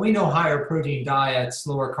weight. So we know higher protein diets,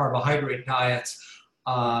 lower carbohydrate diets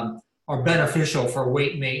are beneficial for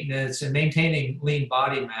weight maintenance and maintaining lean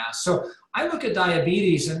body mass. So I look at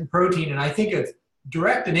diabetes and protein, and I think of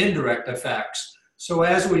direct and indirect effects. So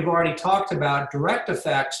as we've already talked about, direct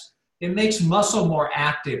effects, it makes muscle more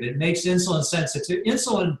active. It makes insulin sensitive.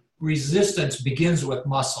 Insulin resistance begins with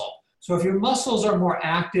muscle. So if your muscles are more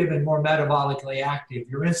active and more metabolically active,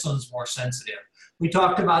 your insulin's more sensitive. We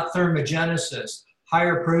talked about thermogenesis.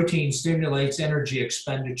 Higher protein stimulates energy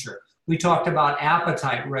expenditure. We talked about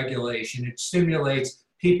appetite regulation. It stimulates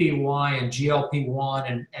PPY and GLP-1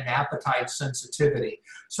 and appetite sensitivity.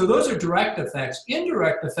 So those are direct effects.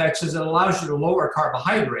 Indirect effects is it allows you to lower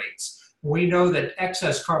carbohydrates. We know that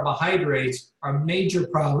excess carbohydrates are a major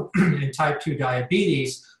problem in type 2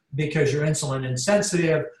 diabetes because you're insulin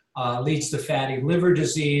insensitive, leads to fatty liver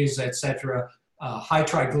disease, etc., high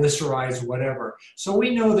triglycerides, whatever. So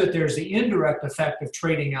we know that there's the indirect effect of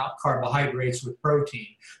trading out carbohydrates with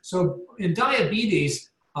protein. So in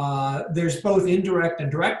diabetes, there's both indirect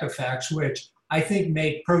and direct effects, which I think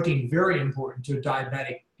make protein very important to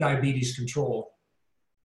diabetes control.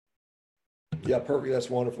 Yeah, perfect. That's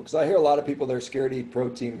wonderful. Because I hear a lot of people that are scared to eat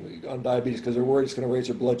protein on diabetes because they're worried it's going to raise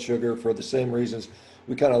their blood sugar for the same reasons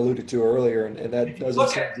we kind of alluded to earlier. And that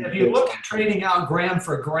doesn't. If you look at trading out gram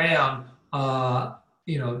for gram, for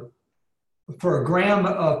a gram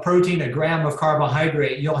of protein, a gram of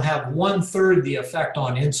carbohydrate, you'll have 1/3 the effect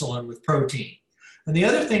on insulin with protein. And the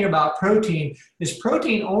other thing about protein is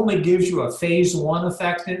protein only gives you a phase 1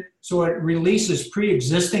 effect, so it releases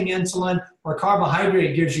pre-existing insulin, where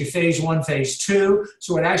carbohydrate gives you phase 1, phase 2,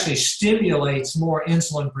 so it actually stimulates more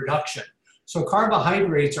insulin production. So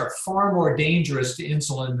carbohydrates are far more dangerous to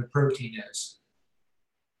insulin than protein is.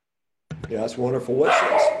 Yeah, that's wonderful. What's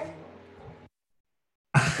this?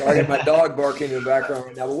 Sorry, my dog barking in the background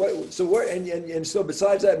right now. But so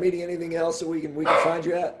besides that meeting, anything else that we can find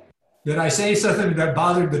you at? Did I say something that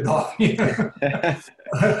bothered the dog?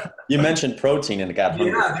 You mentioned protein and it got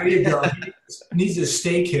hungry. Yeah, there you go. He needs a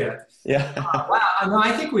steak hit. Yeah. Wow.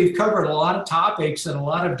 I think we've covered a lot of topics and a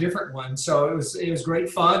lot of different ones. So it was great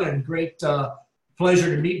fun and great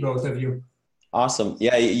pleasure to meet both of you. Awesome.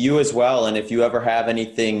 Yeah, you as well. And if you ever have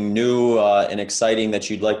anything new and exciting that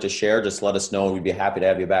you'd like to share, just let us know. We'd be happy to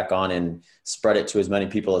have you back on and spread it to as many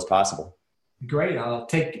people as possible. Great. I'll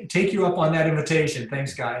take you up on that invitation.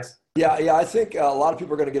 Thanks, guys. Yeah. I think a lot of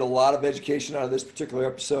people are going to get a lot of education out of this particular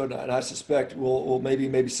episode, and I suspect we'll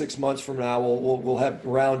maybe 6 months from now we'll have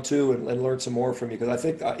round 2 and learn some more from you, because I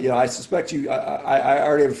think I suspect you. I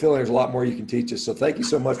already have a feeling there's a lot more you can teach us. So thank you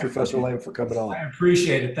so much, Professor Lehman, for coming on. I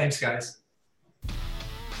appreciate it. Thanks, guys.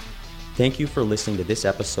 Thank you for listening to this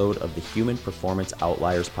episode of the Human Performance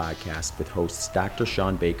Outliers podcast with hosts Dr.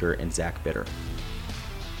 Shawn Baker and Zach Bitter.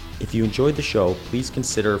 If you enjoyed the show, please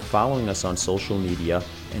consider following us on social media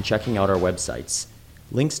and checking out our websites.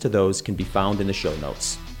 Links to those can be found in the show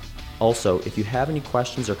notes. Also, if you have any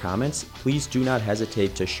questions or comments, please do not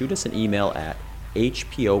hesitate to shoot us an email at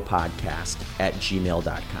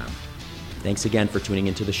hpopodcast@gmail.com. Thanks again for tuning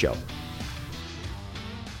into the show.